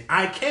strengthened me.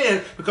 I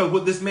can, because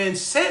what this man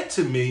said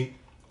to me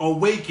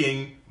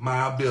awakened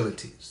my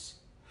abilities.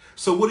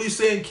 So what are you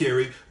saying,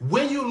 Kerry?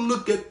 When you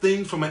look at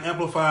things from an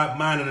amplified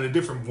mind in a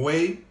different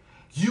way,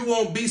 you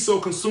won't be so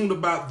consumed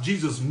about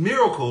Jesus'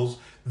 miracles,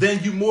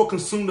 then you're more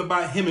consumed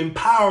about him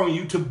empowering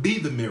you to be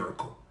the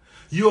miracle.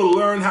 You'll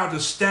learn how to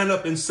stand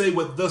up and say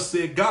what thus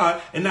said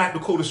God and not have to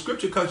quote a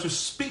scripture because you're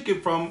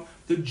speaking from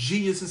the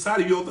genius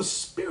inside of you or the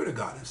Spirit of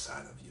God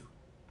inside of you.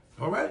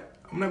 All right?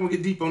 I'm not going to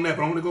get deep on that,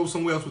 but I want to go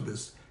somewhere else with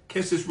this.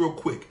 Catch this real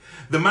quick.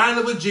 The mind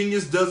of a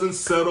genius doesn't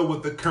settle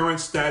with the current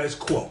status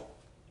quo.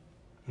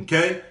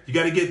 Okay? You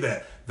got to get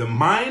that. The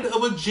mind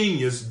of a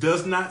genius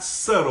does not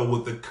settle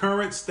with the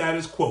current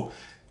status quo.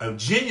 A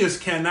genius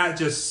cannot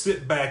just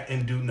sit back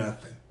and do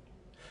nothing.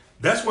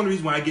 That's one of the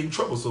reasons why I get in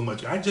trouble so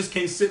much. I just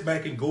can't sit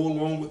back and go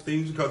along with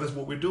things because that's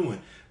what we're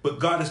doing. But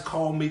God has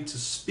called me to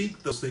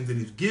speak those things that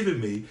he's given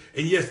me.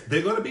 And yes,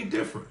 they're going to be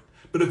different.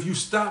 But if you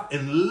stop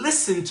and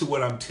listen to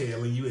what I'm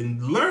telling you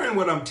and learn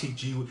what I'm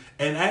teaching you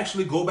and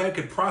actually go back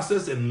and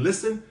process and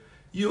listen,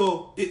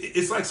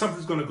 it's like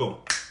something's going to go.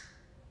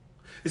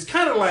 It's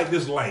kind of like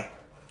this light.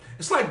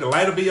 It's like the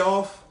light will be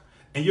off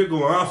and you're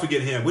going, I'll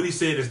forget him. What he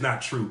said is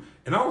not true.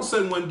 And all of a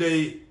sudden one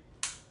day,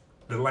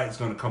 the light's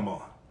going to come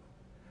on.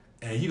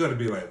 And you're going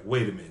to be like,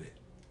 wait a minute.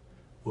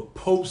 What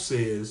Pope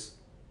says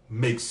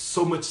makes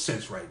so much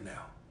sense right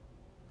now.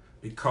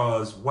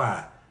 Because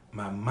why?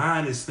 My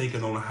mind is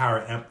thinking on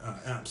higher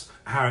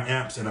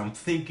amps, and I'm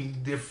thinking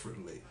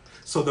differently.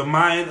 So the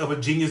mind of a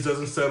genius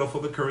doesn't settle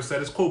for the current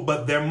status quo,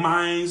 but their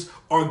minds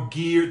are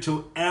geared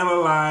to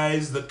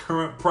analyze the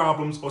current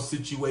problems or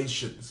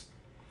situations.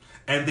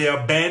 And they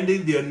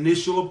abandon the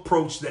initial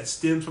approach that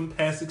stems from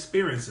past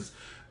experiences.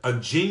 A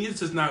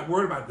genius is not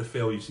worried about the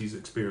failures he's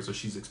experienced or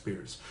she's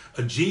experienced.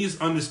 A genius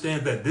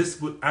understands that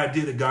this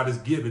idea that God has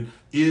given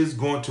is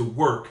going to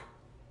work.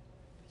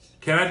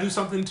 Can I do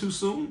something too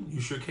soon?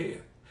 You sure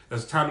can.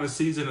 There's a time and a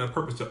season and a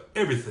purpose to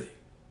everything.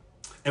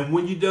 And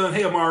when you're done,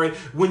 hey, Amari,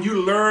 when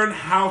you learn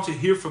how to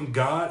hear from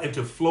God and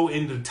to flow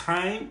into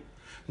time,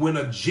 when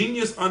a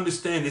genius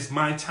understands it's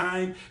my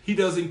time, he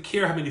doesn't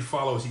care how many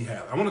followers he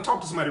has. I want to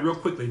talk to somebody real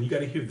quickly, and you got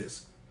to hear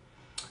this.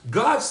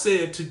 God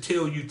said to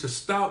tell you to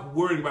stop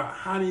worrying about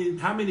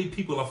how many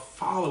people are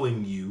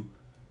following you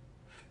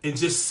and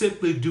just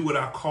simply do what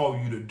I call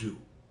you to do.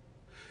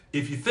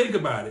 If you think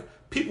about it,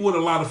 people with a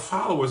lot of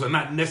followers are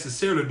not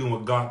necessarily doing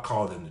what God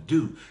called them to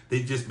do.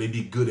 They just may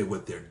be good at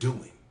what they're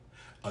doing.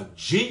 A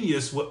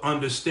genius will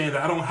understand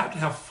that I don't have to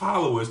have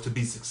followers to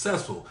be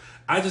successful.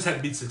 I just have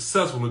to be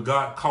successful in what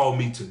God called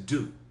me to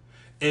do.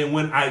 And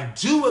when I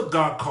do what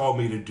God called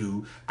me to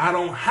do, I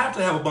don't have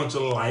to have a bunch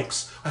of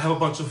likes. I have a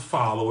bunch of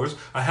followers.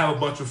 I have a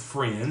bunch of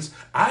friends.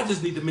 I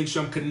just need to make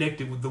sure I'm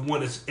connected with the one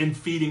that's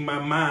feeding my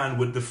mind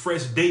with the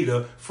fresh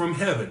data from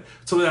heaven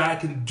so that I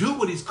can do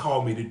what he's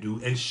called me to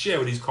do and share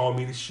what he's called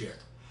me to share.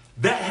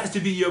 That has to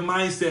be your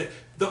mindset.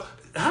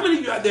 How many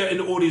of you out there in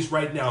the audience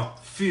right now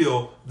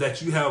feel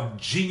that you have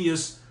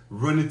genius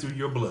running through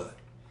your blood?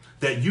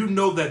 That you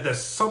know that there's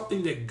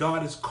something that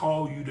God has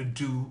called you to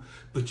do,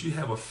 but you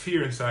have a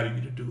fear inside of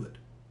you to do it.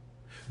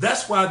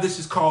 That's why this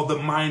is called the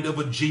mind of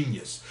a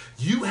genius.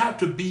 You have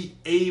to be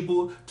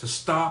able to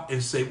stop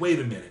and say, wait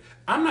a minute.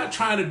 I'm not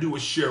trying to do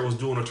what Cheryl's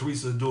doing or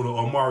Teresa's doing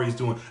or Amari's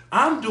doing.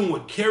 I'm doing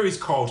what Carrie's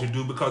called to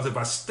do, because if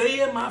I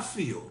stay in my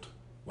field,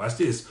 watch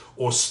this,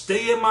 or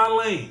stay in my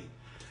lane,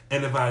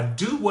 and if I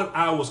do what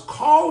I was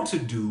called to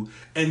do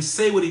and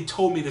say what he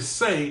told me to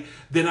say,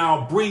 then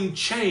I'll bring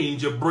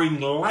change or bring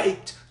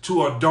light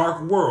to a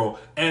dark world.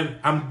 And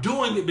I'm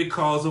doing it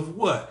because of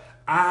what?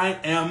 I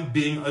am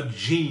being a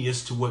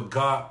genius to what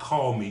God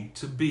called me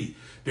to be.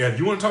 Now, if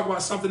you want to talk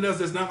about something else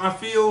that's not my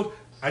field,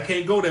 I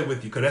can't go there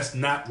with you, because that's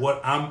not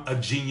what I'm a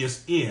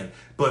genius in.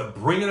 But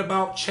bringing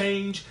about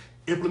change,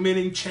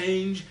 implementing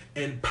change,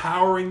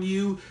 empowering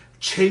you,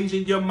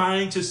 changing your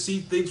mind to see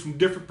things from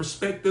different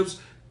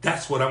perspectives,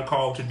 that's what I'm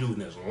called to do.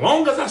 And as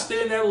long as I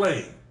stay in that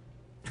lane,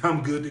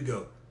 I'm good to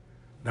go.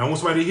 Now, I want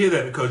somebody to hear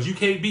that, because you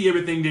can't be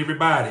everything to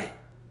everybody.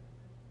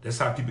 That's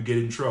how people get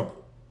in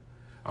trouble.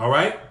 All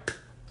right?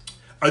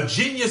 A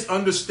genius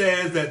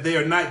understands that they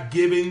are not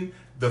giving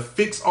the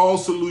fix-all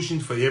solution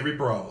for every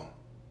problem.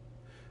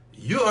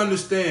 You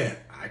understand,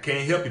 I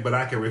can't help you, but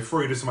I can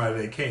refer you to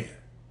somebody that can.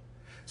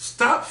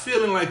 Stop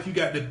feeling like you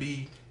got to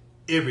be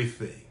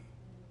everything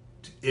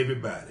to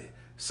everybody.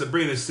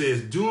 Sabrina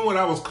says, doing what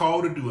I was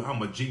called to do.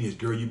 I'm a genius,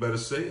 girl. You better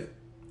say it.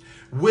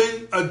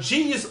 When a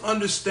genius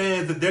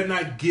understands that they're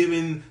not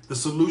giving the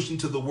solution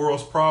to the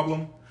world's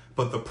problem,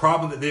 but the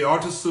problem that they are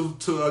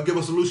to give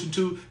a solution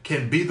to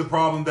can be the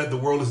problem that the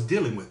world is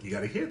dealing with. You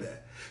got to hear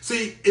that.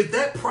 See, if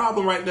that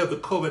problem right now, the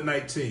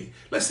COVID-19,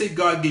 let's say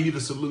God gave you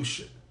the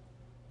solution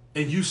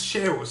and you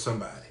share it with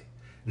somebody.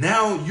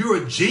 Now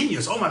you're a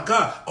genius. Oh my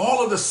God,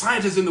 all of the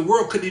scientists in the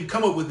world couldn't even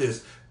come up with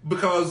this,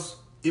 because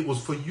it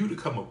was for you to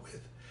come up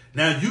with.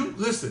 Now you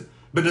listen,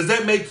 but does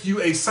that make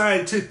you a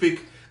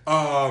scientific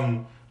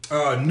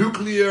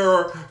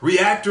nuclear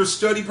reactor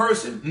study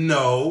person?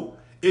 No.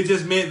 It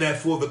just meant that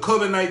for the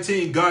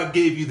COVID-19, God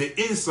gave you the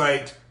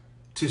insight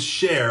to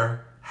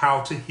share how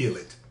to heal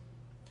it.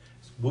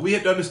 What we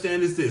have to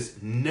understand is this: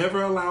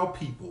 never allow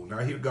people, now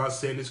I hear God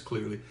saying this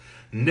clearly,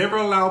 never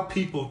allow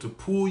people to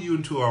pull you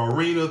into an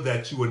arena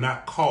that you were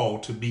not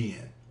called to be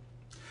in.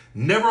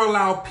 Never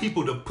allow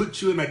people to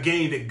put you in a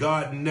game that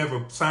God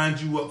never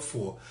signed you up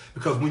for.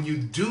 Because when you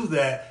do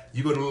that,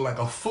 you're going to look like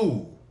a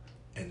fool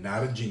and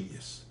not a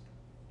genius.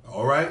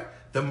 All right?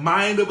 The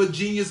mind of a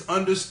genius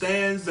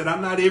understands that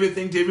I'm not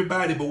everything to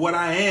everybody, but what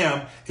I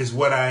am is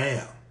what I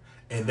am.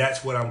 And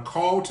that's what I'm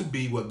called to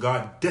be, what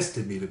God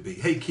destined me to be.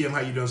 Hey, Kim, how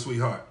you doing,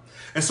 sweetheart?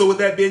 And so with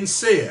that being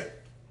said,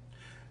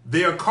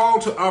 they are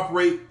called to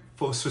operate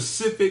for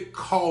specific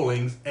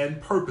callings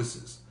and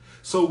purposes.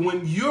 So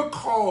when you're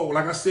called,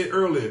 like I said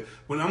earlier,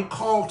 when I'm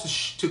called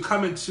to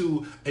come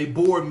into a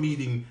board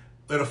meeting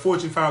at a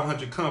Fortune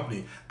 500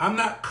 company, I'm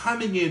not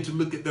coming in to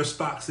look at their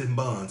stocks and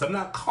bonds. I'm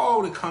not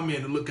called to come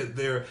in to look at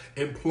their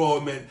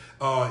employment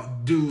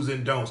do's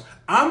and don'ts.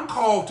 I'm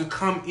called to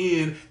come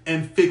in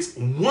and fix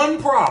one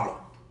problem.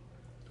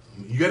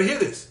 You got to hear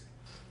this.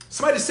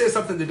 Somebody said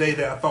something today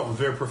that I thought was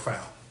very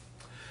profound.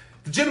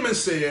 The gentleman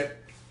said,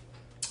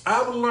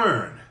 I've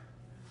learned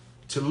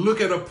to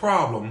look at a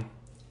problem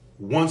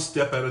one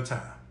step at a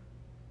time.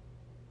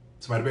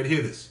 Somebody better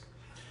hear this.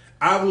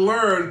 I've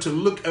learned to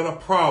look at a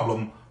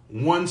problem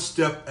one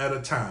step at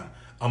a time.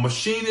 A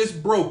machine is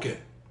broken.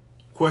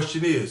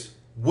 Question is,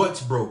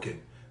 what's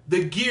broken?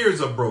 The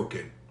gears are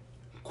broken.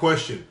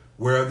 Question,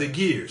 where are the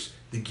gears?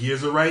 The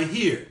gears are right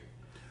here.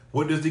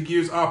 What does the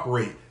gears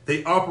operate?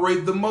 They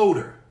operate the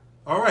motor.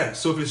 All right,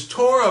 so if it's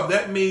tore up,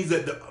 that means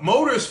that the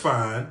motor is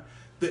fine,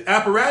 the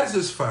apparatus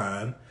is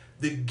fine,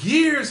 the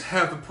gears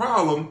have the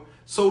problem,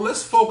 so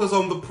let's focus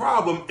on the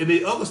problem and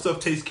the other stuff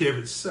takes care of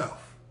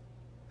itself.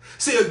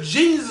 See, a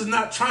genius is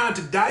not trying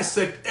to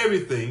dissect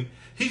everything.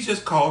 He's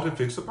just called to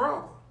fix the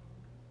problem.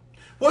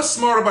 What's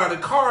smart about a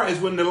car is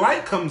when the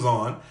light comes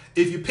on,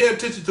 if you pay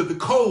attention to the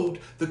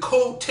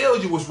code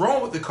tells you what's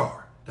wrong with the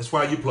car. That's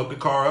why you plug the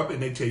car up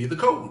and they tell you the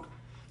code.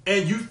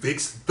 And you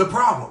fix the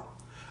problem.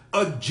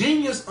 A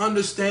genius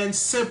understands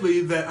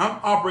simply that I'm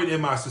operating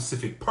in my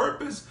specific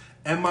purpose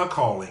and my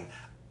calling.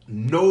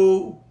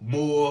 No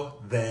more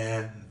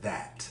than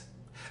that.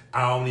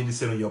 I don't need to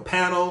sit on your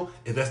panel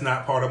if that's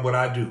not part of what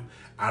I do.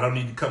 I don't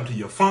need to come to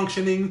your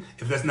functioning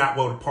if that's not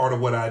part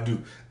of what I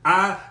do.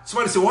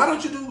 Somebody said, why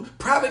don't you do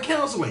private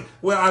counseling?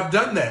 Well, I've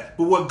done that.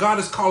 But what God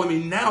is calling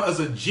me now as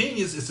a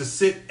genius is to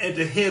sit at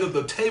the head of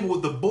the table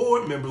with the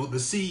board members, with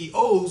the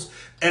CEOs,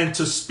 and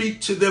to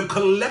speak to them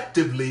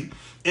collectively.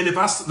 And if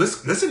I,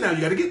 listen now, you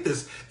got to get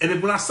this. And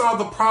if when I solve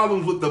the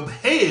problems with the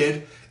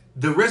head,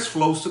 the rest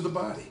flows to the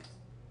body.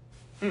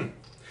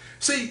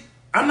 See,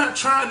 I'm not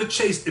trying to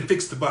chase and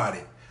fix the body.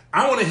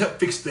 I want to help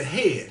fix the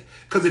head.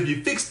 Because if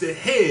you fix the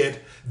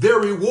head,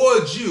 they'll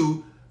reward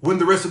you when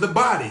the rest of the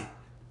body.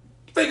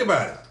 Think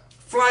about it.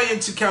 Fly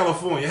into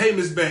California. Hey,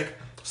 Miss Beck,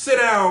 sit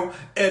down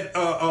at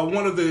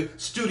one of the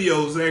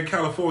studios there in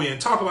California and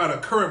talk about a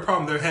current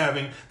problem they're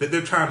having that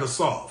they're trying to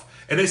solve.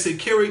 And they say,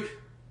 Kerry,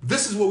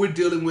 this is what we're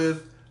dealing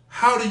with.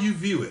 How do you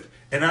view it?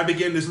 And I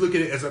began to look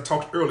at it, as I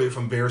talked earlier,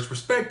 from various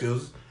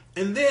perspectives.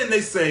 And then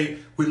they say,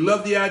 we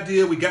love the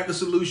idea, we got the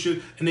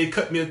solution, and they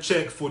cut me a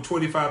check for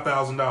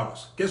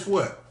 $25,000. Guess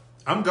what?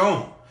 I'm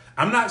gone.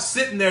 I'm not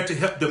sitting there to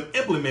help them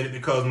implement it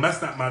because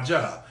that's not my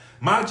job.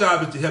 My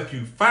job is to help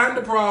you find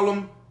the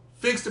problem,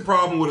 fix the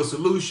problem with a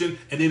solution,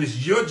 and then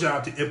it's your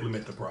job to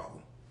implement the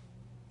problem.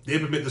 To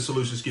implement the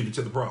solution,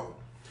 to the problem.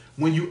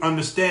 When you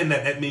understand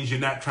that, that means you're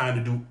not trying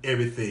to do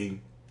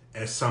everything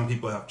as some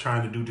people are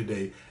trying to do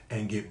today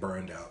and get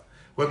burned out.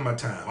 What's my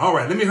time? All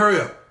right, let me hurry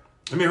up.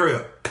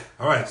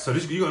 All right, so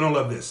you're going to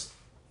love this.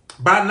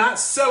 By not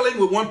selling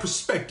with one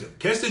perspective,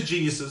 catch the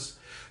geniuses,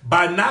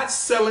 by not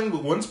selling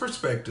with one's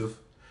perspective,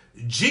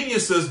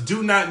 geniuses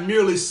do not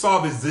merely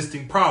solve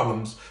existing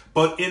problems,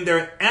 but in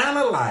their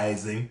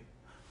analyzing,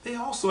 they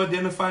also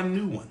identify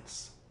new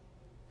ones.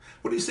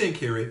 What are you saying,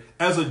 Kerry?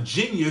 As a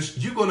genius,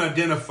 you're going to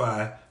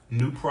identify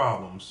new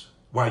problems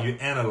while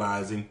you're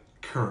analyzing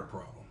current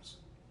problems.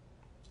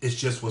 It's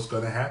just what's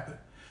going to happen.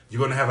 You're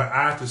going to have an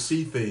eye to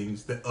see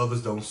things that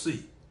others don't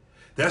see.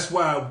 That's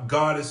why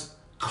God is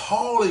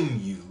calling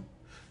you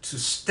to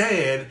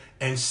stand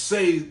and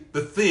say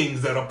the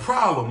things that are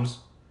problems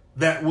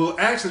that will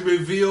actually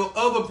reveal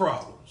other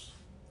problems.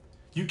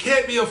 You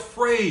can't be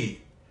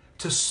afraid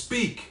to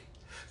speak.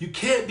 You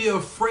can't be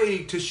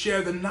afraid to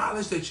share the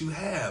knowledge that you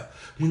have.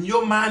 When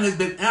your mind has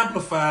been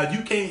amplified,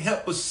 you can't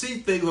help but see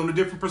things on a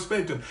different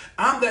perspective.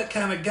 I'm that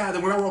kind of guy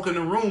that when I walk in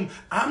the room,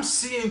 I'm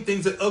seeing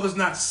things that others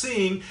not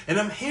seeing, and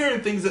I'm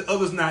hearing things that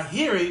others not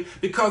hearing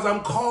because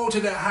I'm called to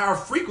that higher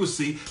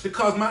frequency,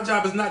 because my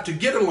job is not to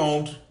get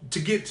along,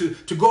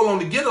 to go along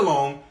to get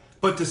along,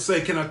 but to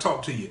say, can I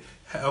talk to you?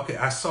 Okay,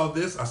 I saw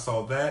this, I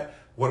saw that.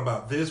 What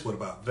about this? What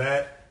about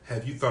that?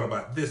 Have you thought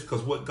about this?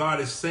 Because what God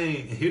is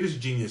saying, and here is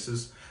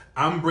geniuses,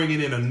 I'm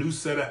bringing in a new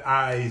set of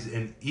eyes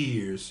and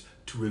ears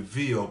to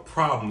reveal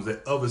problems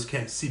that others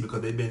can't see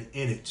because they've been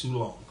in it too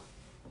long.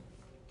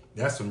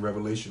 That's some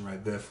revelation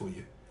right there for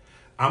you.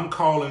 I'm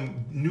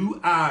calling new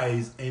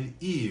eyes and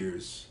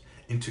ears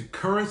into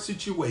current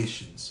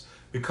situations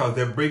because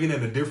they're bringing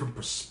in a different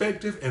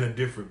perspective and a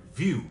different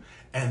view.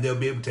 And they'll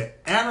be able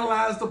to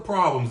analyze the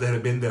problems that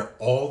have been there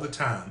all the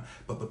time.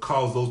 But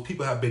because those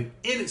people have been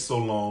in it so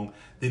long,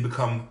 they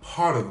become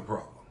part of the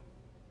problem.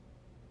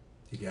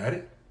 You got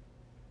it?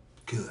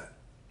 Good.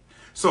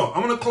 So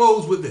I'm going to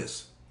close with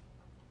this.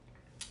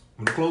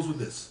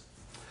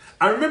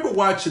 I remember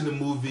watching the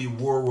movie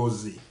World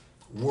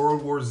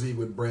War Z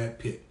with Brad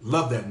Pitt.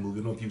 Love that movie.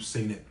 I don't know if you've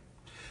seen it.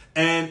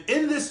 And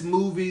in this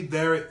movie,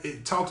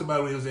 it talked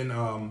about when it was in,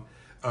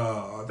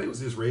 I think it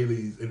was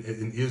Israelis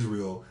in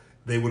Israel.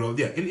 They went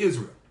over, in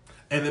Israel.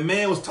 And the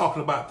man was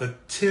talking about the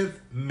 10th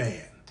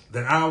man.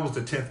 That I was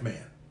the 10th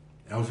man.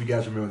 I don't know if you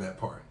guys remember that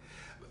part.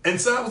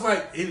 And so I was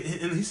like,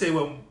 and he said,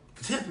 well,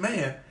 the 10th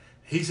man,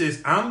 he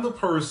says, I'm the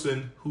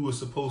person who is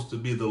supposed to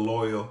be the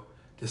loyal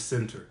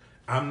dissenter.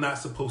 I'm not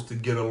supposed to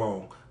get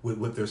along with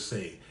what they're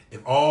saying.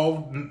 If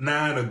all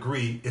 9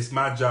 agree, it's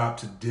my job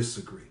to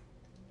disagree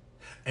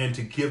and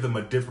to give them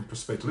a different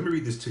perspective. Let me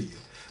read this to you.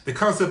 The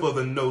concept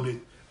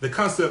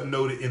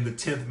noted in the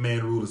 10th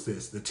man rule is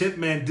this. The 10th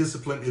man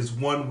discipline is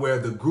one where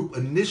the group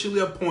initially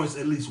appoints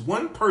at least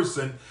one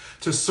person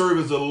to serve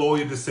as a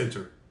loyal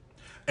dissenter.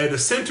 A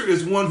dissenter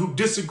is one who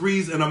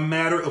disagrees in a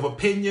matter of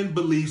opinion,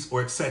 beliefs,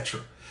 or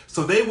etc.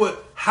 So they would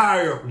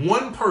hire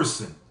one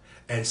person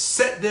and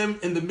set them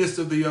in the midst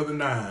of the other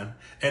 9.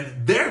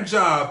 And their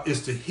job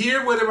is to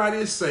hear what everybody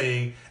is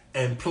saying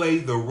and play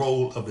the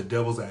role of the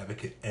devil's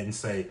advocate and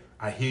say,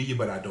 I hear you,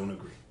 but I don't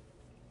agree.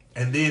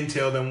 And then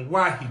tell them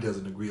why he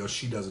doesn't agree or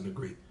she doesn't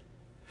agree.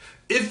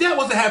 If that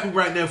was to happen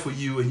right now for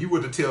you and you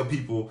were to tell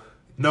people,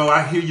 no,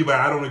 I hear you, but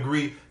I don't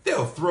agree,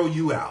 they'll throw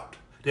you out.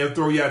 They'll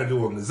throw you out of the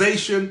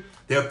organization.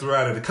 They'll throw you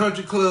out of the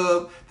country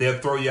club. They'll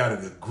throw you out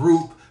of the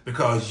group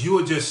because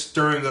you're just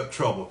stirring up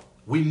trouble.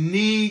 We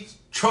need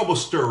trouble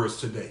stirrers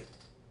today.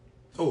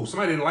 Oh,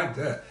 somebody didn't like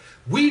that.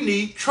 We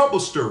need trouble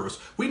stirrers.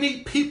 We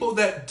need people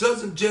that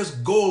doesn't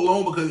just go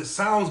along because it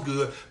sounds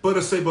good, but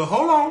to say, but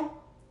hold on,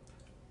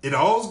 it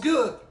all's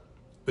good,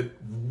 but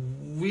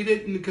we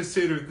didn't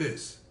consider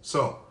this.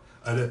 So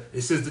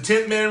it says the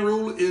 10th man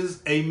rule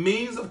is a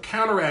means of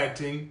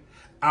counteracting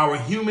our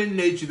human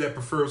nature that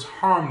prefers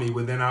harmony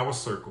within our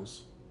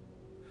circles.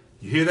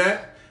 You hear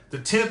that? The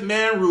 10th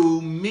man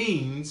rule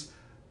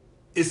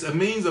it's a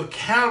means of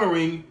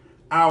countering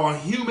our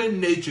human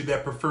nature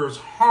that prefers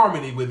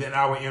harmony within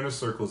our inner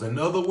circles. In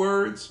other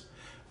words,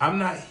 I'm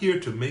not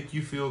here to make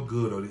you feel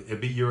good or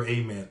be your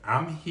amen.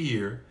 I'm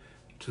here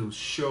to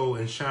show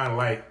and shine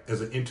light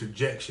as an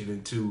interjection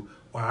into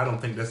why I don't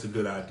think that's a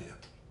good idea.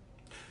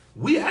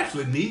 We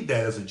actually need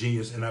that as a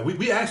genius. And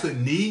we actually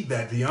need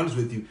that, to be honest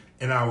with you,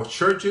 in our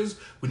churches.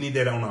 We need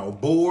that on our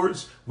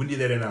boards. We need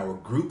that in our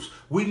groups.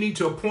 We need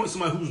to appoint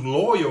somebody who's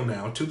loyal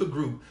now to the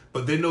group,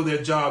 but they know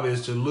their job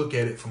is to look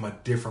at it from a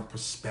different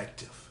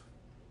perspective.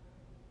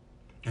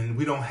 And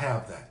we don't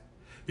have that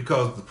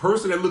because the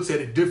person that looks at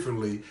it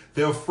differently,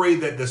 they're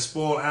afraid that the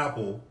spoiled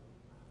apple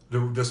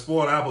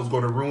is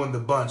going to ruin the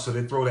bunch, so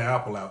they throw the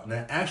apple out. And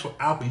that actual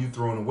apple you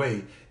throwing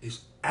away is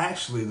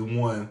actually the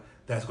one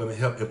that's going to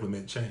help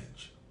implement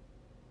change.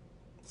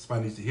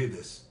 Somebody needs to hear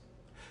this.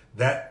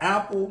 That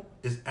apple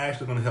is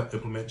actually going to help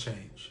implement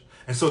change.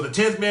 And so the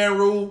 10th man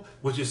rule,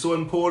 which is so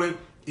important,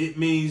 it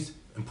means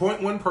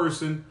appoint one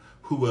person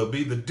who will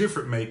be the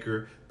difference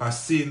maker by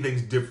seeing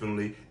things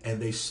differently,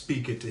 and they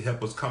speak it to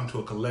help us come to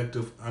a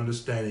collective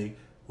understanding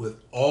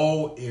with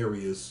all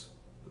areas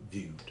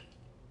viewed.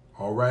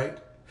 All right?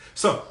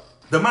 So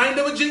the mind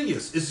of a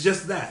genius is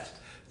just that.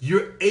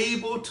 You're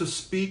able to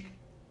speak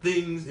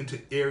things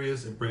into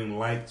areas and bring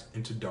light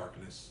into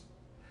darkness.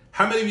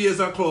 How many of you, as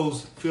I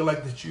close, feel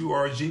like that you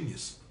are a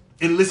genius?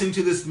 In listening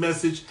to this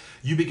message,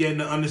 you began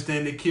to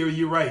understand that, Kira,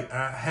 you're right.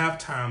 I have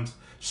times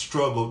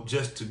struggled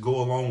just to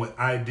go along with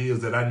ideas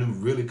that I knew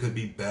really could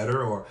be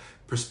better or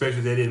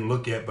perspectives they didn't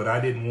look at, but I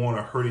didn't want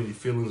to hurt any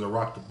feelings or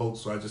rock the boat,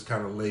 so I just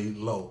kind of laid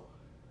low.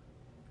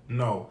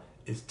 No,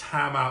 it's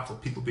time out for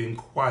people being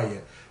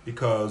quiet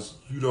because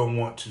you don't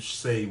want to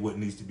say what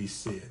needs to be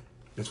said.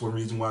 That's one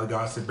reason why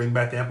God said, bring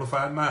back the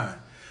amplified mind.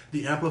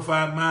 The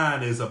amplified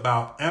mind is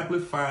about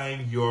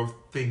amplifying your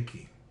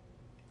thinking,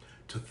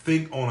 to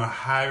think on a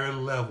higher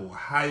level,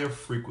 higher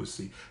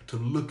frequency, to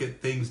look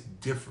at things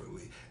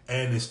differently.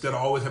 And instead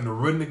of always having to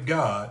run to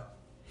God,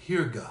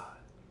 hear God.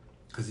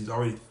 Because he's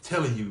already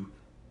telling you,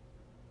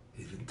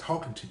 he's been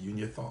talking to you in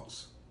your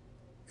thoughts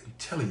and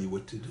telling you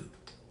what to do.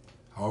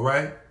 All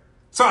right?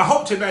 So I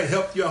hope tonight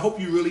helped you. I hope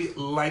you really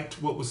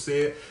liked what was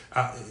said.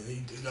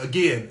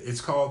 Again, it's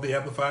called The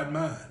Amplified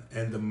Mind.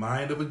 And the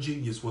mind of a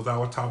genius was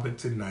our topic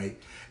tonight.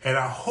 And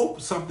I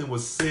hope something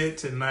was said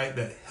tonight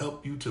that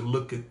helped you to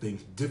look at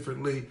things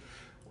differently.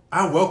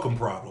 I welcome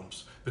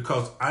problems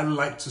because I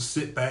like to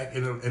sit back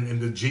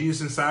and the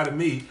genius inside of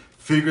me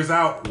figures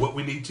out what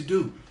we need to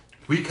do.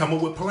 We come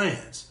up with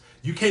plans.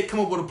 You can't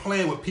come up with a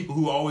plan with people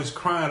who are always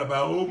crying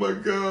about, oh my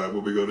God,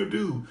 what are we going to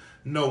do?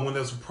 No, when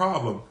there's a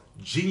problem,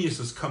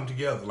 geniuses come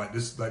together like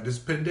this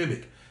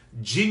pandemic.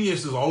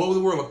 Geniuses all over the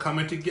world are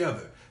coming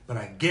together. But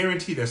I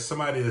guarantee there's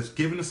somebody that's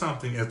giving us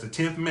something as the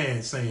 10th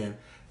man saying,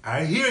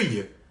 I hear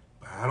you,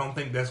 but I don't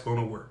think that's going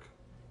to work.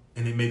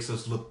 And it makes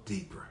us look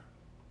deeper.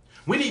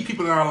 We need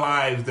people in our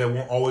lives that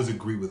won't always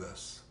agree with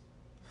us.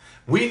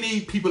 We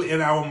need people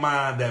in our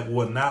mind that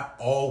will not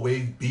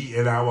always be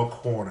in our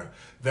corner,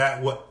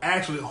 that will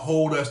actually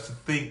hold us to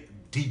think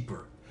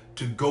deeper,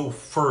 to go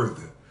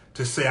further,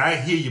 to say, I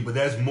hear you, but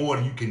there's more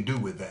than you can do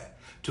with that,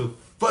 to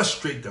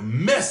frustrate the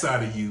mess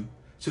out of you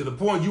to the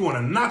point you want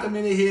to knock them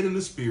in the head in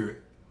the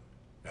spirit.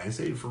 I ain't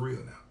saying it for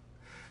real now.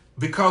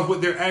 Because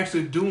what they're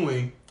actually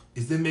doing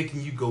is they're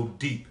making you go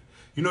deep.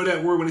 You know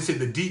that word when they say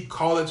the deep,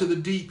 call it to the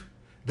deep?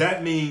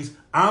 That means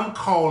I'm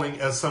calling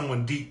as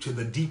someone deep to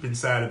the deep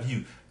inside of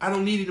you. I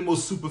don't need any more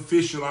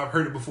superficial. I've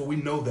heard it before. We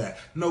know that.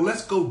 No,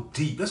 let's go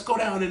deep. Let's go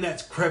down in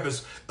that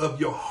crevice of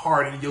your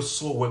heart and your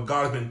soul where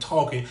God has been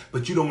talking,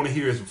 but you don't want to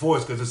hear his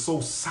voice because it's so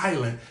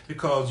silent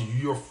because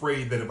you're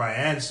afraid that if I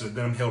answer,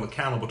 then I'm held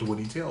accountable to what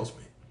he tells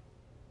me.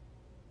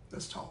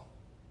 Let's talk.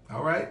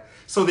 All right.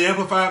 So the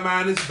amplified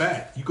mind is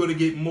back. You're going to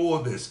get more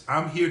of this.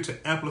 I'm here to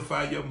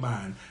amplify your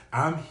mind.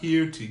 I'm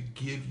here to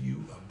give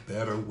you a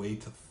better way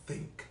to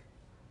think.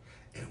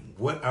 And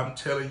what I'm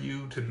telling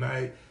you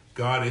tonight,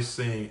 God is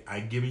saying,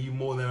 I'm giving you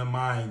more than a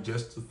mind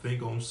just to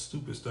think on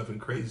stupid stuff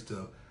and crazy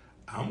stuff.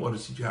 I'm going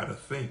to teach you how to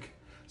think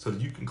so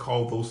that you can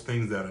call those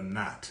things that are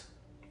not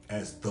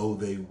as though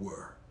they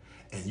were.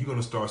 And you're going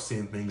to start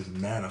seeing things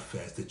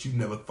manifest that you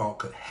never thought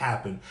could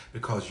happen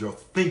because your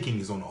thinking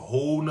is on a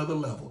whole nother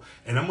level.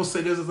 And I'm going to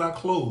say this as I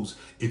close.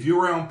 If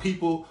you're around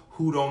people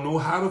who don't know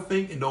how to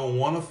think and don't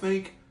want to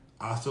think,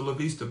 hasta la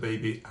vista,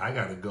 baby, I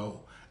got to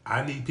go.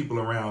 I need people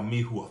around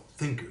me who are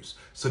thinkers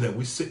so that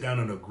we sit down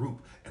in a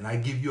group and I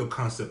give you a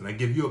concept and I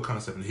give you a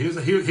concept. And here's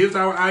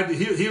our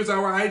idea. Here's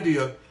our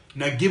idea.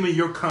 Now give me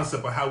your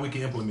concept of how we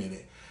can implement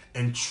it.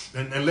 And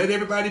let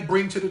everybody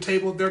bring to the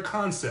table their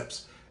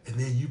concepts. And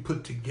then you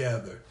put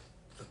together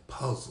the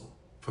puzzle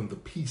from the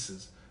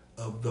pieces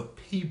of the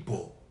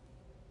people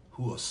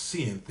who are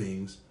seeing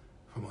things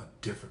from a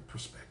different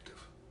perspective.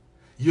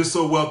 You're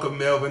so welcome,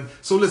 Melvin.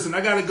 So listen,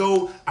 I got to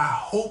go. I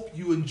hope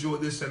you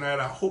enjoyed this tonight.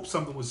 I hope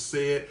something was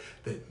said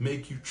that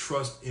make you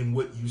trust in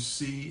what you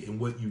see and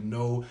what you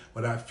know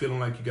without feeling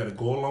like you got to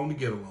go along to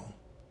get along.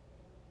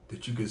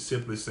 That you can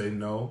simply say,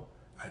 no,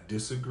 I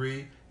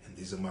disagree, and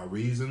these are my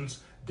reasons.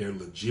 They're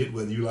legit,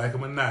 whether you like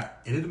them or not.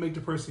 And it'll make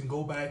the person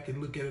go back and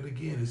look at it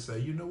again and say,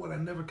 you know what, I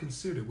never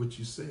considered what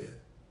you said.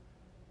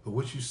 But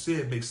what you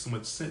said makes so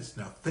much sense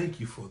now. Thank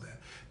you for that.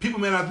 People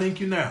may not thank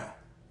you now,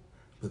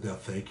 but they'll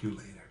thank you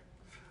later.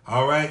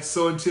 All right,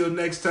 so until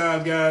next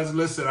time, guys,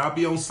 listen, I'll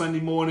be on Sunday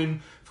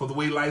morning for the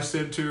Way Life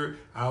Center.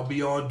 I'll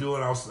be on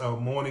doing our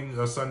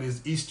morning,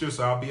 Sunday's Easter,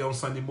 so I'll be on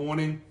Sunday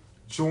morning.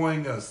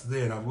 Join us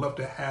then. I'd love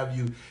to have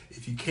you.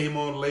 If you came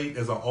on late,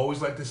 as I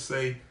always like to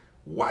say,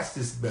 watch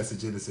this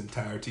message in its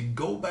entirety.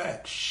 Go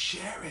back,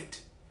 share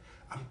it.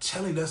 I'm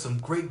telling you, there's some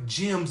great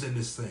gems in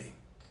this thing.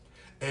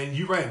 And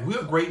you're right,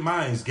 we're great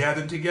minds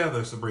gathering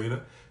together,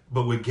 Sabrina,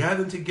 but we're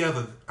gathering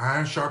together,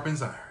 iron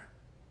sharpens iron.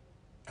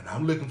 And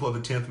I'm looking for the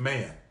 10th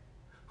man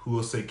who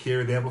will say,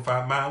 Carrie, the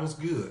amplified mind was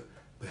good,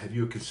 but have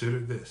you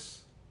considered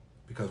this?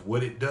 Because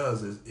what it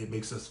does is it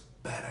makes us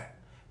better,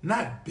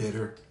 not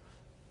bitter,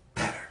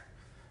 better.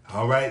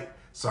 All right?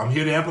 So I'm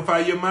here to amplify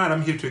your mind.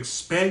 I'm here to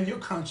expand your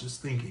conscious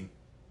thinking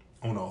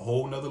on a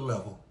whole nother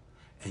level.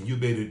 And you'll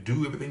be able to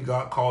do everything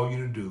God called you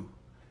to do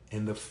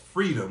and the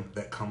freedom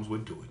that comes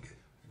with doing it.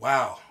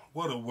 Wow,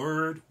 what a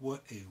word,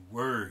 what a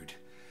word.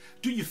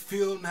 Do you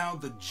feel now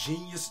the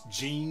genius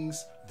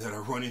genes that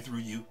are running through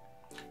you?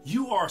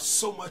 You are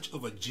so much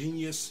of a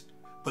genius,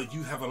 but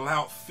you have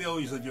allowed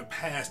failures of your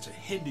past to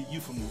hinder you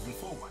from moving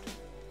forward.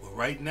 Well,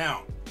 right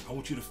now, I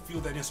want you to feel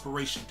that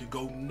inspiration to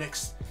go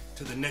next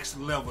to the next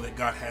level that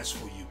God has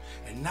for you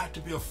and not to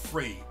be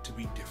afraid to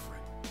be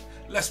different.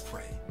 Let's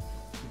pray.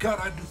 God,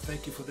 I do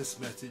thank you for this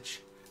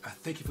message. I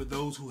thank you for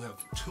those who have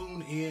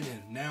tuned in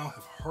and now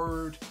have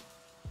heard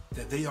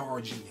that they are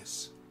a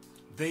genius.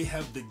 They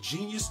have the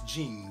genius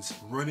genes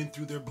running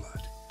through their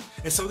blood.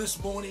 And so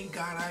this morning,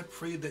 God, I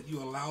pray that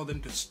you allow them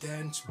to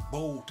stand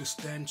bold, to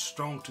stand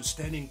strong, to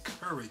stand in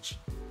courage,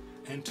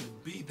 and to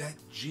be that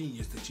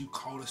genius that you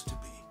call us to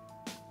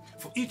be.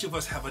 For each of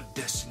us have a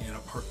destiny and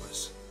a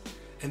purpose.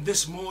 And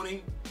this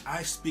morning,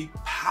 I speak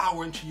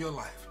power into your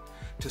life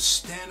to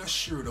stand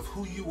assured of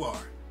who you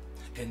are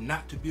and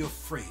not to be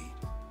afraid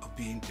of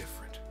being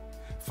different.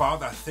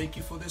 Father, I thank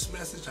you for this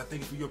message. I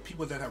thank you for your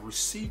people that have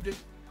received it.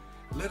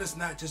 Let us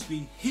not just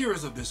be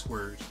hearers of this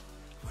word,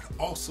 but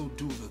also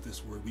doers of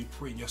this word. We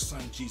pray in your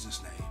son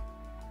Jesus' name.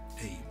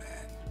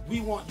 Amen. We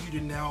want you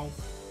to now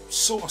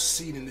sow a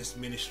seed in this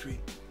ministry.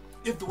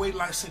 If the Way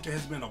Life Center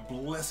has been a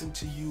blessing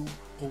to you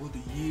over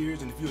the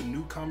years, and if you're a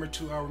newcomer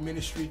to our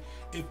ministry,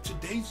 if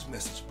today's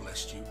message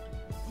blessed you,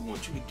 we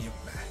want you to give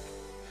back.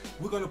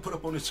 We're going to put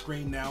up on the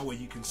screen now where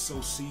you can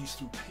sow seeds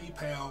through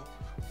PayPal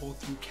or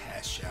through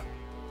Cash App.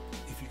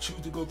 If you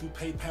choose to go through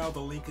PayPal, the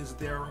link is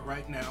there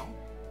right now.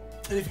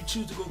 And if you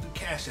choose to go through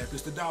Cash App,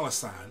 it's the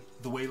 $,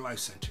 The Way Life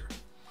Center.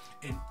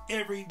 And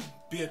every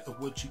bit of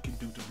what you can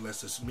do to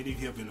bless us, many of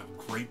you have been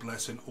a great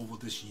blessing over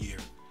this year.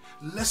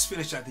 Let's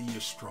finish out the year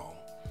strong.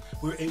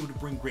 We're able to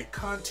bring great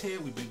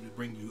content. We've been able to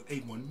bring you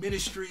 8-1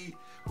 ministry.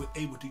 We're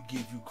able to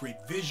give you great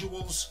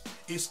visuals.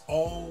 It's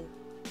all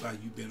by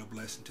you being a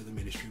blessing to the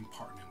ministry and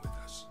partnering with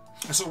us.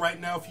 And so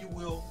right now, if you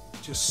will,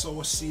 just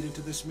sow a seed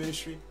into this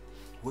ministry.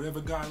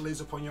 Whatever God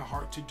lays upon your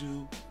heart to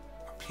do,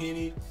 a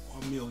penny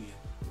or a million,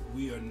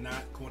 we are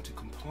not going to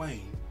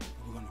complain.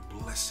 We're going to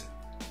bless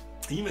it.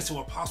 And you may say,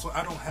 well, Apostle,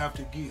 I don't have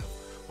to give.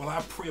 Well,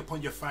 I pray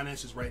upon your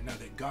finances right now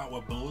that God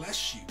will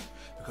bless you,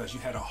 because because you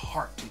had a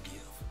heart to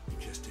give. You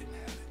just didn't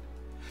have it.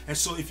 And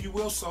so if you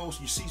will sow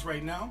your seeds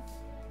right now,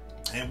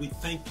 and we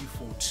thank you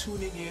for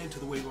tuning in to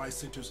the Way Life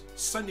Center's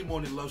Sunday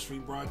morning love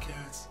stream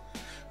broadcast.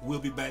 We'll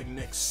be back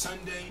next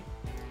Sunday.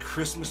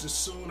 Christmas is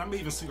soon. I may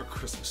even sing a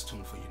Christmas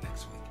tune for you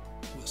next week.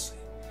 We'll see.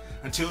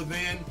 Until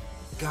then,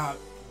 God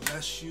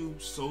bless you.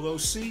 Sow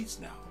those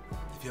seeds now.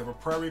 If you have a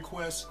prayer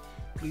request,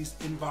 please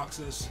inbox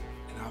us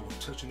and I will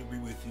touch and agree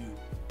with you.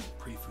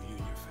 Pray for you and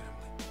your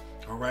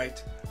family. All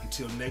right.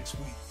 Until next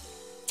week.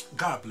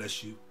 God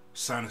bless you.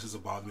 Sinuses are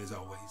bothering me as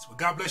always. But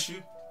God bless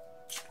you.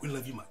 We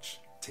love you much.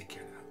 Take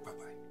care now.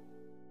 Bye-bye.